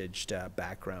disadvantaged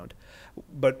background?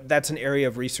 But that's an area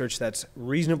of research that's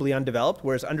reasonably undeveloped,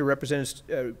 whereas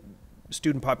underrepresented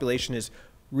student population is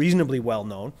reasonably well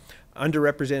known.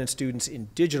 Underrepresented students in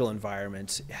digital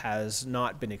environments has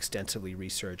not been extensively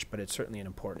researched, but it's certainly an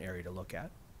important area to look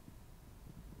at.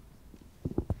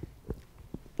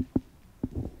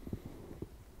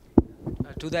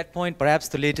 To that point, perhaps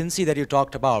the latency that you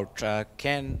talked about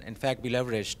can in fact be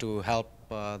leveraged to help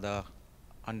the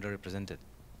underrepresented.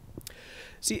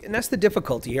 See, and that's the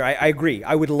difficulty here. I agree.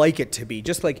 I would like it to be.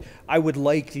 Just like I would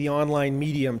like the online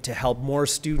medium to help more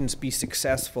students be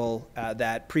successful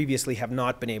that previously have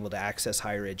not been able to access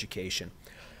higher education.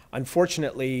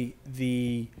 Unfortunately,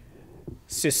 the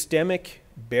systemic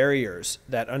barriers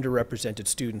that underrepresented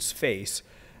students face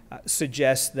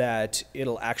suggest that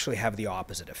it'll actually have the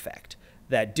opposite effect.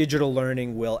 That digital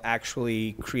learning will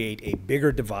actually create a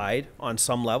bigger divide on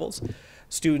some levels.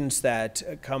 Students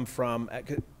that come from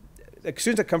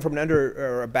an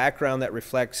or a background that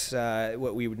reflects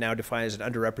what we would now define as an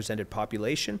underrepresented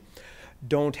population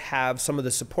don't have some of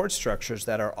the support structures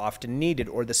that are often needed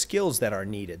or the skills that are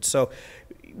needed. So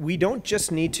we don't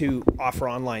just need to offer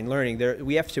online learning.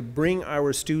 We have to bring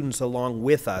our students along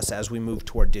with us as we move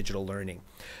toward digital learning.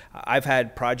 I've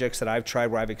had projects that I've tried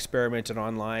where I've experimented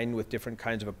online with different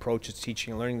kinds of approaches to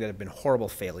teaching and learning that have been horrible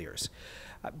failures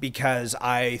because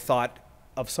I thought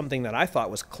of something that I thought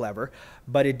was clever,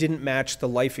 but it didn't match the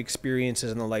life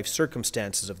experiences and the life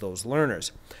circumstances of those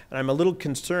learners. And I'm a little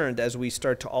concerned as we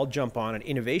start to all jump on an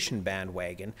innovation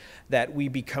bandwagon that we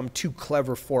become too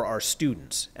clever for our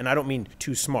students. And I don't mean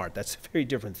too smart, that's a very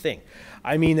different thing.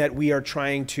 I mean that we are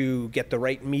trying to get the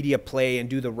right media play and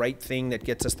do the right thing that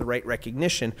gets us the right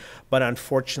recognition, but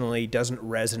unfortunately doesn't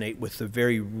resonate with the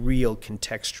very real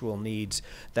contextual needs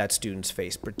that students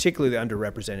face, particularly the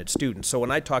underrepresented students. So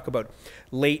when I talk about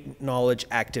late knowledge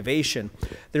activation,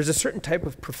 there's a certain type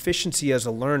of proficiency as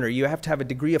a learner. You have to have a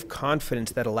degree of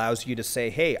confidence that allows you to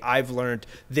say, hey, I've learned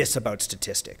this about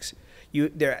statistics.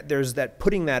 There's that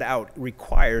putting that out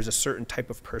requires a certain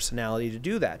type of personality to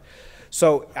do that.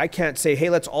 So I can't say, hey,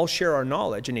 let's all share our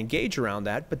knowledge and engage around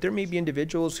that, but there may be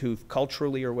individuals who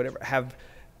culturally or whatever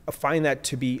find that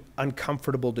to be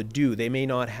uncomfortable to do. They may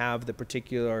not have the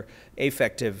particular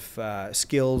affective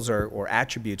skills or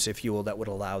attributes, if you will, that would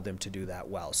allow them to do that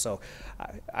well. So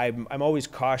I'm always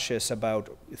cautious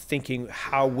about thinking,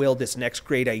 how will this next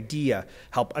great idea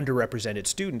help underrepresented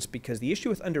students? Because the issue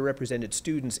with underrepresented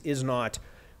students is not,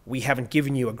 we haven't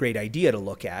given you a great idea to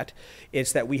look at.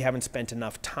 It's that we haven't spent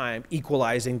enough time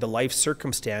equalizing the life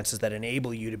circumstances that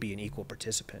enable you to be an equal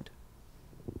participant.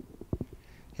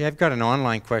 Yeah, I've got an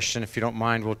online question. If you don't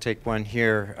mind, we'll take one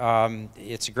here.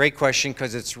 It's a great question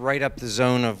because it's right up the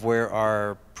zone of where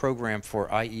our program for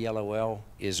IELOL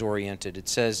is oriented. It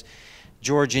says,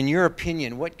 George, in your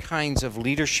opinion, what kinds of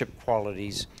leadership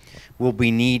qualities will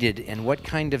be needed and what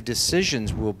kind of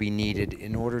decisions will be needed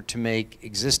in order to make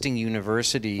existing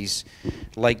universities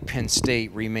like Penn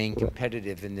State remain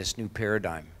competitive in this new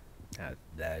paradigm?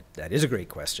 That is a great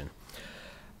question.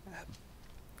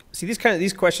 See,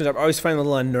 these questions I always find a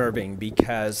little unnerving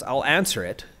because I'll answer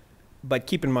it, but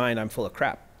keep in mind I'm full of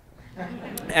crap.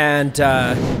 And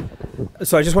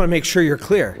so I just want to make sure you're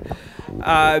clear.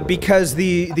 Because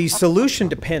the solution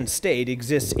to Penn State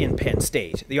exists in Penn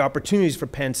State. The opportunities for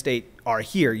Penn State are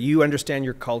here. You understand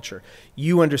your culture.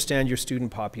 You understand your student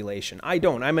population. I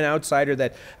don't. I'm an outsider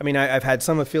that, I mean, I've had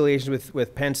some affiliations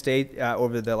with Penn State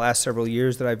over the last several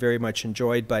years that I very much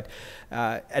enjoyed, but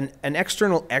an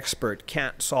external expert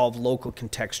can't solve local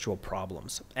contextual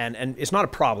problems. And it's not a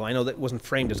problem. I know that wasn't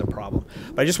framed as a problem.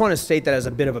 But I just want to state that as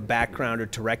a bit of a backgrounder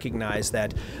to recognize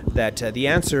that the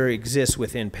answer exists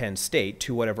within Penn State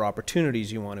to whatever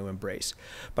opportunities you want to embrace.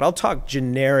 But I'll talk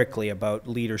generically about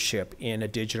leadership in a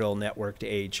digital networked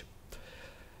age.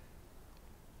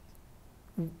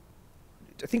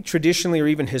 I think traditionally or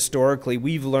even historically,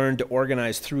 we've learned to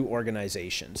organize through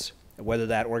organizations, whether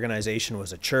that organization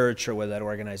was a church or whether that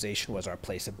organization was our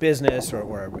place of business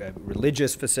or a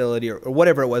religious facility or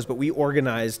whatever it was, but we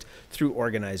organized through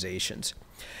organizations.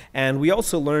 And we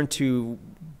also learned to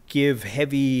give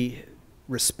heavy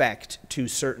respect to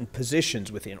certain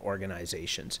positions within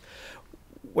organizations.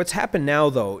 What's happened now,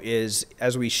 though, is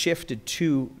as we shifted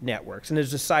to networks, and as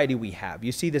a society we have,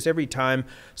 you see this every time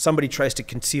somebody tries to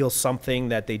conceal something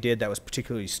that they did that was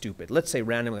particularly stupid. Let's say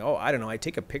randomly, oh, I don't know, I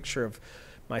take a picture of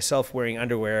myself wearing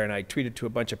underwear and I tweet it to a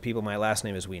bunch of people, my last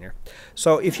name is Wiener.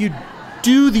 So if you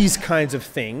do these kinds of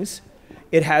things,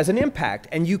 it has an impact,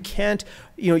 and you can't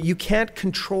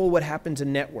control what happens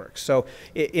in networks. So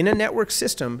in a network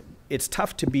system, it's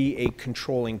tough to be a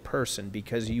controlling person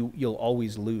because you'll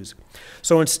always lose.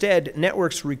 So instead,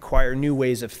 networks require new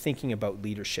ways of thinking about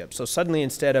leadership. So suddenly,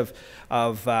 instead of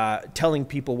telling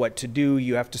people what to do,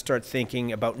 you have to start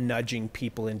thinking about nudging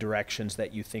people in directions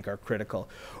that you think are critical.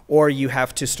 Or you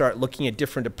have to start looking at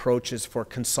different approaches for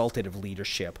consultative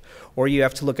leadership. Or you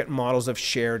have to look at models of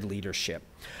shared leadership.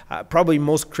 Probably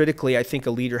most critically, I think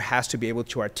a leader has to be able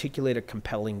to articulate a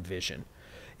compelling vision.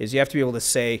 Is you have to be able to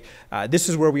say, this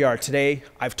is where we are today.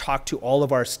 I've talked to all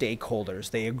of our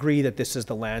stakeholders. They agree that this is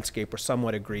the landscape, or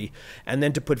somewhat agree, and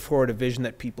then to put forward a vision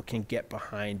that people can get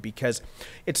behind, because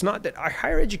it's not that our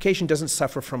higher education doesn't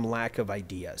suffer from lack of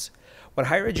ideas. What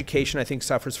higher education, I think,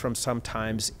 suffers from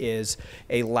sometimes is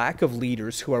a lack of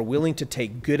leaders who are willing to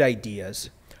take good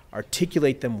ideas,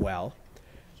 articulate them well,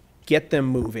 get them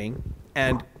moving,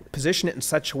 and position it in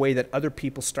such a way that other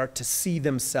people start to see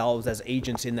themselves as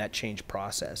agents in that change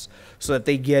process, so that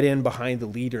they get in behind the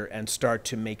leader and start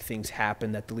to make things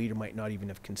happen that the leader might not even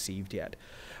have conceived yet.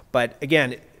 But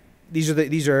again, these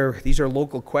are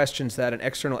local questions that an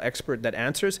external expert that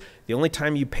answers. The only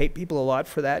time you pay people a lot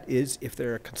for that is if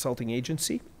they're a consulting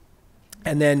agency.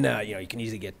 And then you can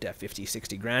easily get 50,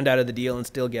 60 grand out of the deal and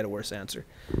still get a worse answer.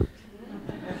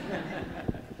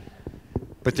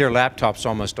 But their laptops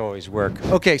almost always work.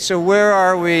 Okay, so where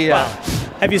are we?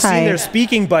 Have you seen their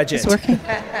speaking budget? It's working.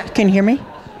 Can you hear me?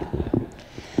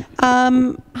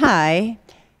 Hi. Hi.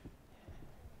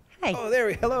 Oh, there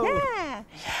we hello.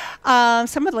 Yeah.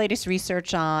 Some of the latest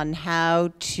research on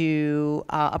how to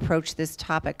approach this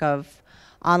topic of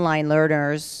online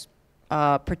learners,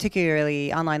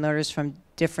 particularly online learners from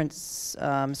different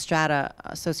strata,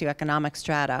 socioeconomic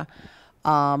strata.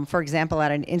 For example,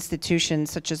 at an institution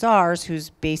such as ours,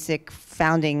 whose basic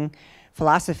founding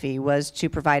philosophy was to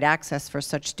provide access for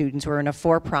such students. We're in a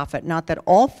for-profit. Not that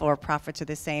all for-profits are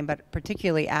the same, but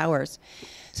particularly ours.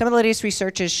 Some of the latest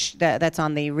research is that's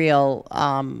on the real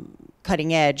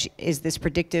cutting edge is this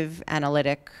predictive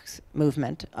analytics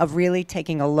movement of really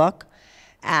taking a look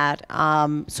at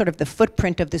sort of the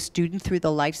footprint of the student through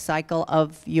the life cycle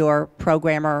of your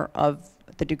programmer of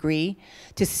the degree,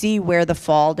 to see where the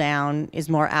fall down is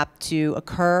more apt to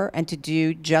occur, and to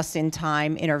do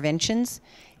just-in-time interventions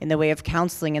in the way of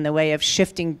counseling, in the way of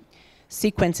shifting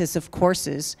sequences of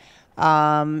courses,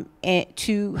 and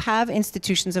to have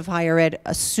institutions of higher ed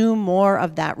assume more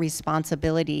of that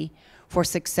responsibility for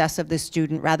success of the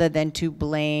student, rather than to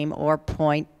blame or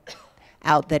point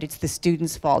out that it's the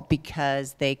student's fault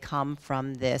because they come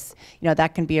from this.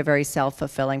 That can be a very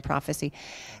self-fulfilling prophecy.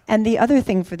 And the other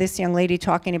thing for this young lady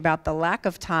talking about the lack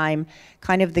of time,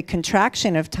 kind of the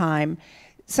contraction of time,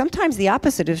 sometimes the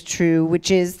opposite is true, which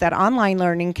is that online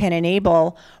learning can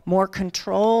enable more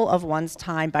control of one's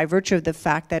time by virtue of the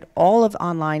fact that all of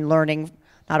online learning,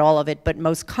 not all of it, but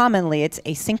most commonly it's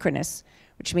asynchronous,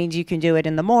 which means you can do it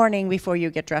in the morning before you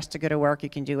get dressed to go to work. You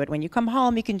can do it when you come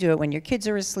home. You can do it when your kids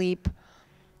are asleep.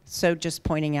 So just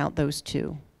pointing out those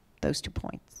two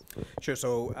points. Sure.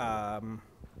 So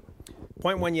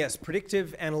point one, yes,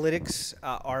 predictive analytics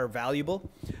are valuable.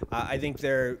 I think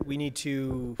we need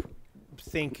to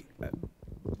think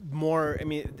more. I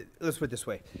mean, let's put it this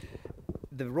way.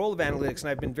 The role of analytics, and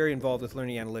I've been very involved with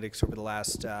learning analytics over the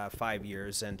last 5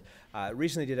 years, and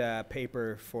recently did a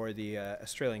paper for the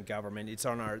Australian government. It's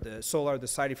on the SOLAR, the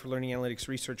Society for Learning Analytics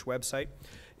Research website.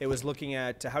 It was looking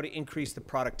at how to increase the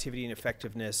productivity and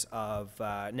effectiveness of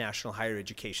national higher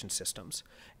education systems.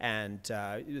 And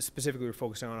specifically, we're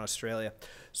focusing on Australia.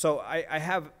 So I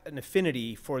have an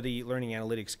affinity for the learning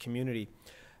analytics community.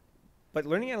 But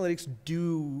learning analytics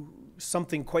do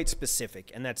something quite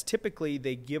specific, and that's typically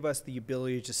they give us the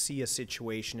ability to see a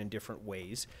situation in different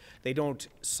ways. They don't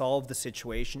solve the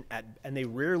situation, and they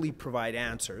rarely provide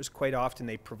answers. Quite often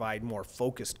they provide more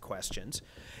focused questions.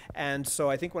 And so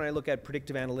I think when I look at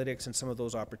predictive analytics and some of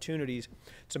those opportunities,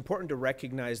 it's important to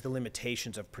recognize the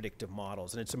limitations of predictive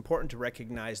models, and it's important to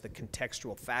recognize the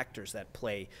contextual factors that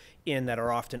play in that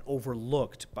are often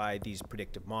overlooked by these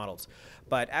predictive models.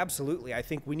 But absolutely, I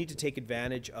think we need to take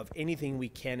advantage of anything we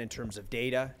can in terms of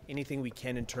data, anything we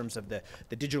can in terms of the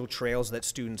digital trails that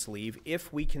students leave.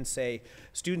 If we can say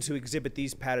students who exhibit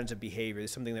these patterns of behavior,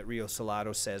 something that Rio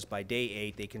Salato says, by day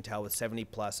 8 they can tell with 70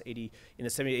 plus, 80, in a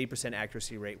 70 to 80%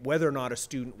 accuracy rate whether or not a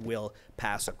student will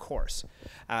pass a course.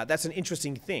 That's an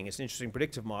interesting thing. It's an interesting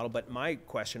predictive model, but my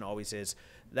question always is,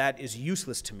 that is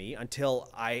useless to me until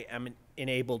I am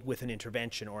enabled with an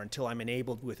intervention or until I'm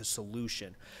enabled with a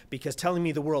solution. Because telling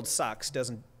me the world sucks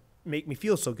doesn't make me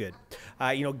feel so good.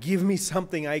 You know, give me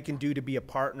something I can do to be a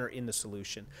partner in the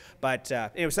solution. But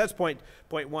anyway, so that's point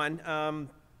one.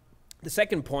 The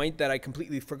second point that I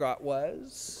completely forgot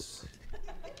was...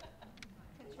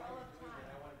 Control of time.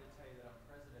 I wanted to tell you that I'm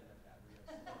president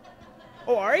of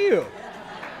that. Oh, are you?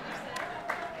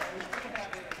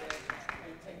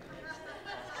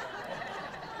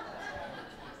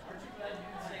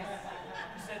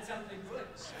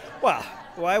 Well,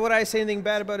 why would I say anything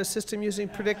bad about a system using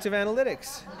predictive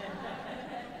analytics?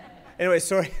 Anyway,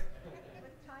 sorry.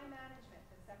 With time management,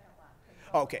 the second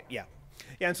one. Okay, yeah.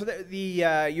 Yeah, and so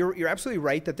you're absolutely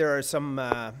right that there are some,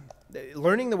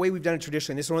 learning the way we've done it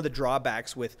traditionally, and this is one of the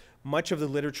drawbacks with much of the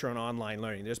literature on online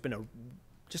learning. There's been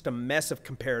just a mess of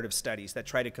comparative studies that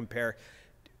try to compare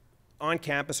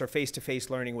on-campus or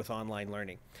face-to-face learning with online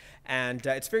learning. And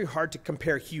it's very hard to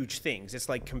compare huge things. It's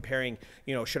like comparing,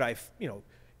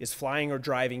 is flying or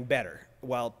driving better?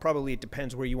 Well, probably it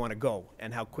depends where you want to go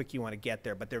and how quick you want to get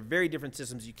there. But they're very different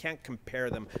systems. You can't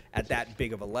compare them at that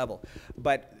big of a level.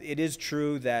 But it is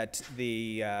true that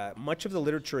much of the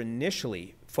literature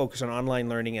initially focused on online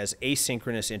learning as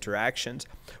asynchronous interactions,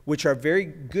 which are very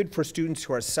good for students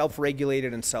who are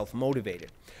self-regulated and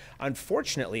self-motivated.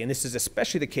 Unfortunately, and this is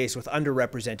especially the case with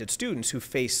underrepresented students who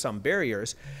face some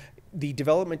barriers, the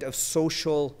development of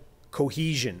social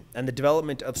cohesion and the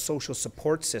development of social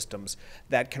support systems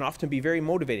that can often be very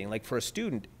motivating. Like for a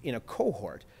student in a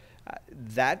cohort,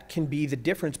 that can be the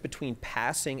difference between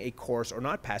passing a course or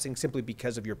not passing simply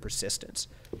because of your persistence.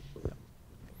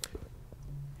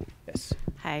 Yes.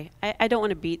 Hi. I don't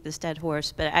want to beat this dead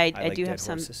horse, but I like do have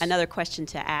horses. another question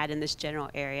to add in this general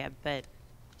area. But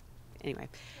anyway,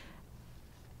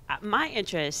 my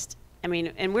interest, I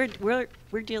mean, and we're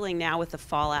dealing now with the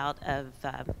fallout of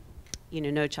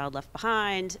No Child Left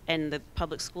Behind and the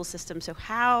public school system. So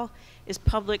how is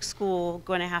public school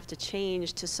going to have to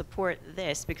change to support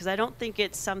this? Because I don't think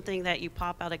it's something that you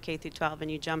pop out of K through 12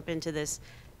 and you jump into this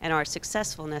and are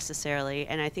successful necessarily.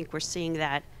 And I think we're seeing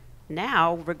that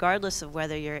now, regardless of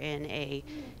whether you're in a,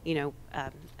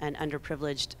 an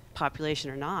underprivileged population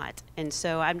or not. And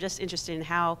so I'm just interested in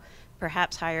how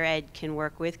perhaps higher ed can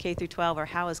work with K through 12, or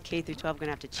how is K through 12 going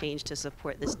to have to change to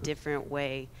support this different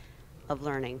way of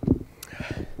learning?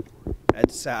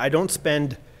 I don't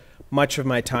spend much of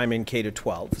my time in K to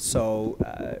 12, so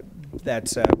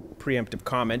that's a preemptive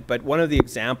comment. But one of the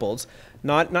examples,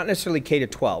 not necessarily K to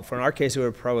 12. For in our case, it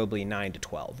would probably 9 to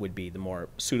 12 would be the more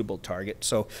suitable target.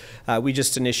 So we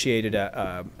just initiated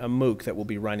a MOOC that will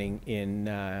be running in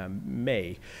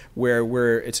May,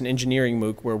 where it's an engineering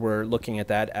MOOC where we're looking at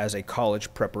that as a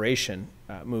college preparation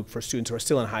MOOC for students who are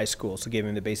still in high school, so giving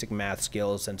them the basic math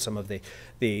skills and some of the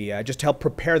just to help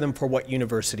prepare them for what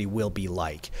university will be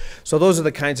like. So those are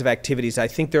the kinds of activities. I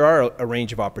think there are a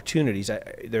range of opportunities.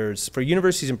 For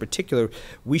universities in particular,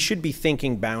 we should be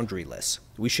thinking boundaryless.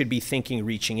 We should be thinking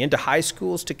reaching into high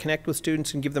schools to connect with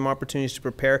students and give them opportunities to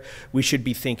prepare. We should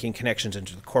be thinking connections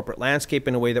into the corporate landscape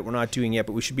in a way that we're not doing yet,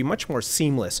 but we should be much more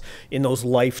seamless in those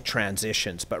life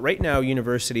transitions. But right now,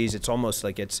 universities, it's almost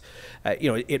like it's,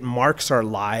 it marks our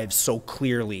lives so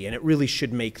clearly, and it really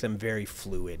should make them very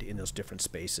fluid in those different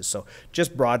spaces. So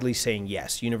just broadly saying,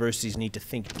 yes, universities need to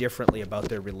think differently about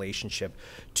their relationship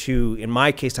to, in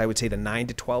my case, I would say the 9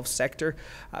 to 12 sector,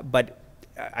 but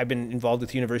I've been involved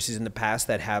with universities in the past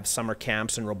that have summer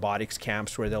camps and robotics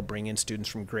camps where they'll bring in students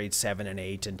from grade 7 and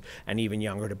 8 and even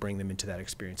younger to bring them into that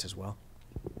experience as well.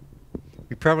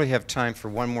 We probably have time for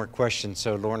one more question,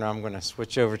 so Lorna, I'm going to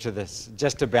switch over to this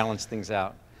just to balance things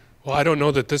out. Well, I don't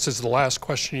know that this is the last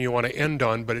question you want to end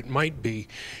on, but it might be.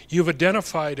 You've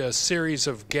identified a series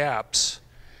of gaps,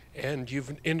 and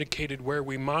you've indicated where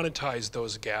we monetize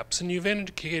those gaps, and you've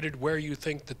indicated where you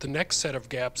think that the next set of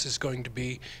gaps is going to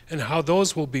be and how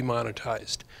those will be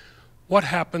monetized. What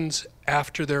happens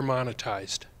after they're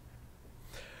monetized?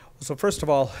 So first of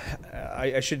all,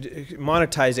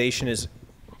 monetization is,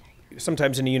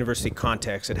 sometimes in a university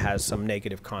context, it has some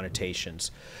negative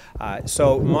connotations.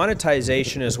 So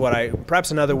monetization is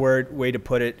perhaps another way to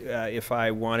put it, if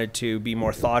I wanted to be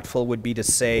more thoughtful, would be to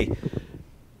say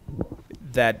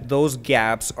that those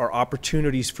gaps are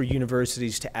opportunities for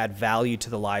universities to add value to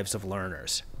the lives of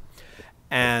learners.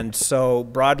 And so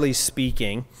broadly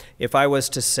speaking, if I was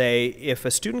to say, if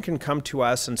a student can come to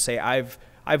us and say,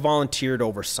 I volunteered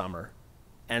over summer,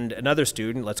 and another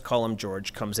student, let's call him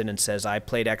George, comes in and says, I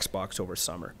played Xbox over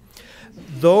summer.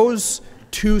 Those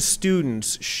two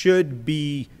students should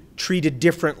be treated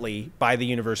differently by the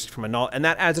university from a knowledge, and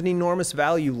that adds an enormous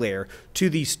value layer to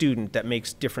the student that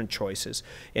makes different choices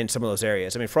in some of those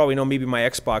areas. I mean, for all we know, maybe my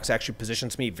Xbox actually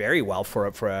positions me very well for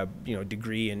a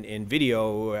degree in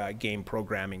video game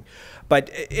programming. But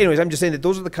anyways, I'm just saying that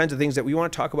those are the kinds of things that we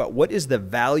want to talk about. What is the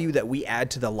value that we add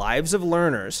to the lives of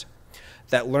learners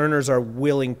that learners are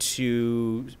willing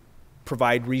to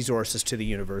provide resources to the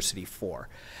university for?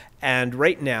 And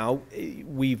right now,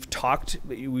 we've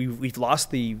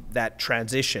lost that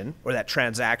transition or that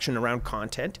transaction around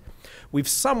content. We've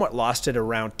somewhat lost it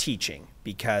around teaching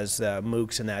because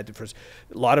MOOCs and that,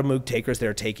 a lot of MOOC takers,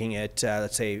 they're taking it,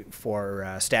 let's say, for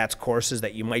stats courses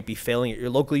that you might be failing at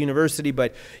your local university,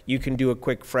 but you can do a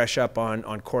quick fresh up on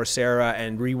Coursera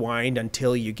and rewind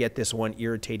until you get this one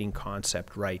irritating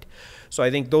concept right. So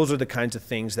I think those are the kinds of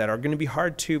things that are going to be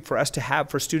hard for us to have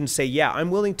for students say, yeah,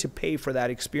 I'm willing to pay for that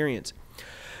experience.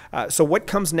 So what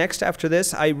comes next after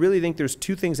this? I really think there's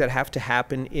two things that have to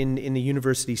happen in the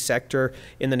university sector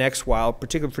in the next while,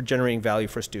 particularly for generating value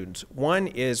for students. One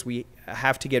is we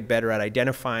have to get better at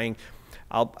identifying,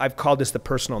 I've called this the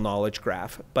personal knowledge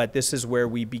graph, but this is where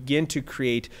we begin to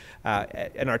create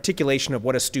an articulation of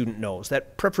what a student knows,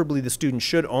 that preferably the student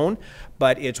should own,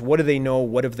 but it's what do they know,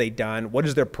 what have they done, what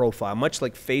is their profile? Much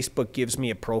like Facebook gives me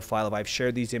a profile of I've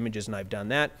shared these images and I've done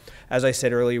that. As I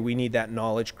said earlier, we need that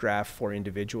knowledge graph for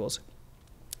individuals.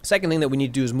 Second thing that we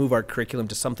need to do is move our curriculum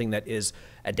to something that is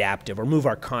adaptive, or move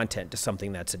our content to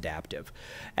something that's adaptive.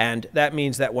 And that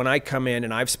means that when I come in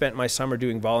and I've spent my summer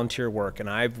doing volunteer work and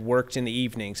I've worked in the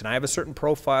evenings and I have a certain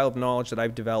profile of knowledge that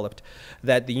I've developed,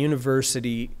 that the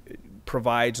university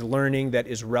provides learning that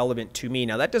is relevant to me.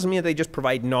 Now, that doesn't mean that they just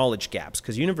provide knowledge gaps,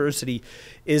 because university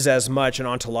is as much an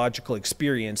ontological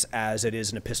experience as it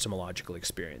is an epistemological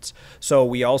experience. So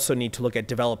we also need to look at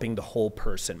developing the whole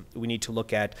person. We need to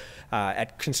look at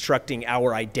constructing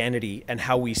our identity and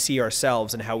how we see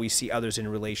ourselves and how we see others in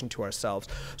relation to ourselves.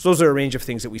 So those are a range of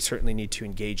things that we certainly need to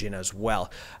engage in as well.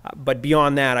 But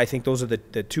beyond that, I think those are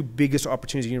the two biggest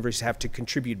opportunities universities have to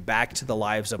contribute back to the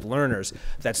lives of learners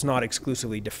that's not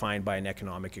exclusively defined by an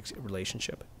economic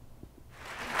relationship.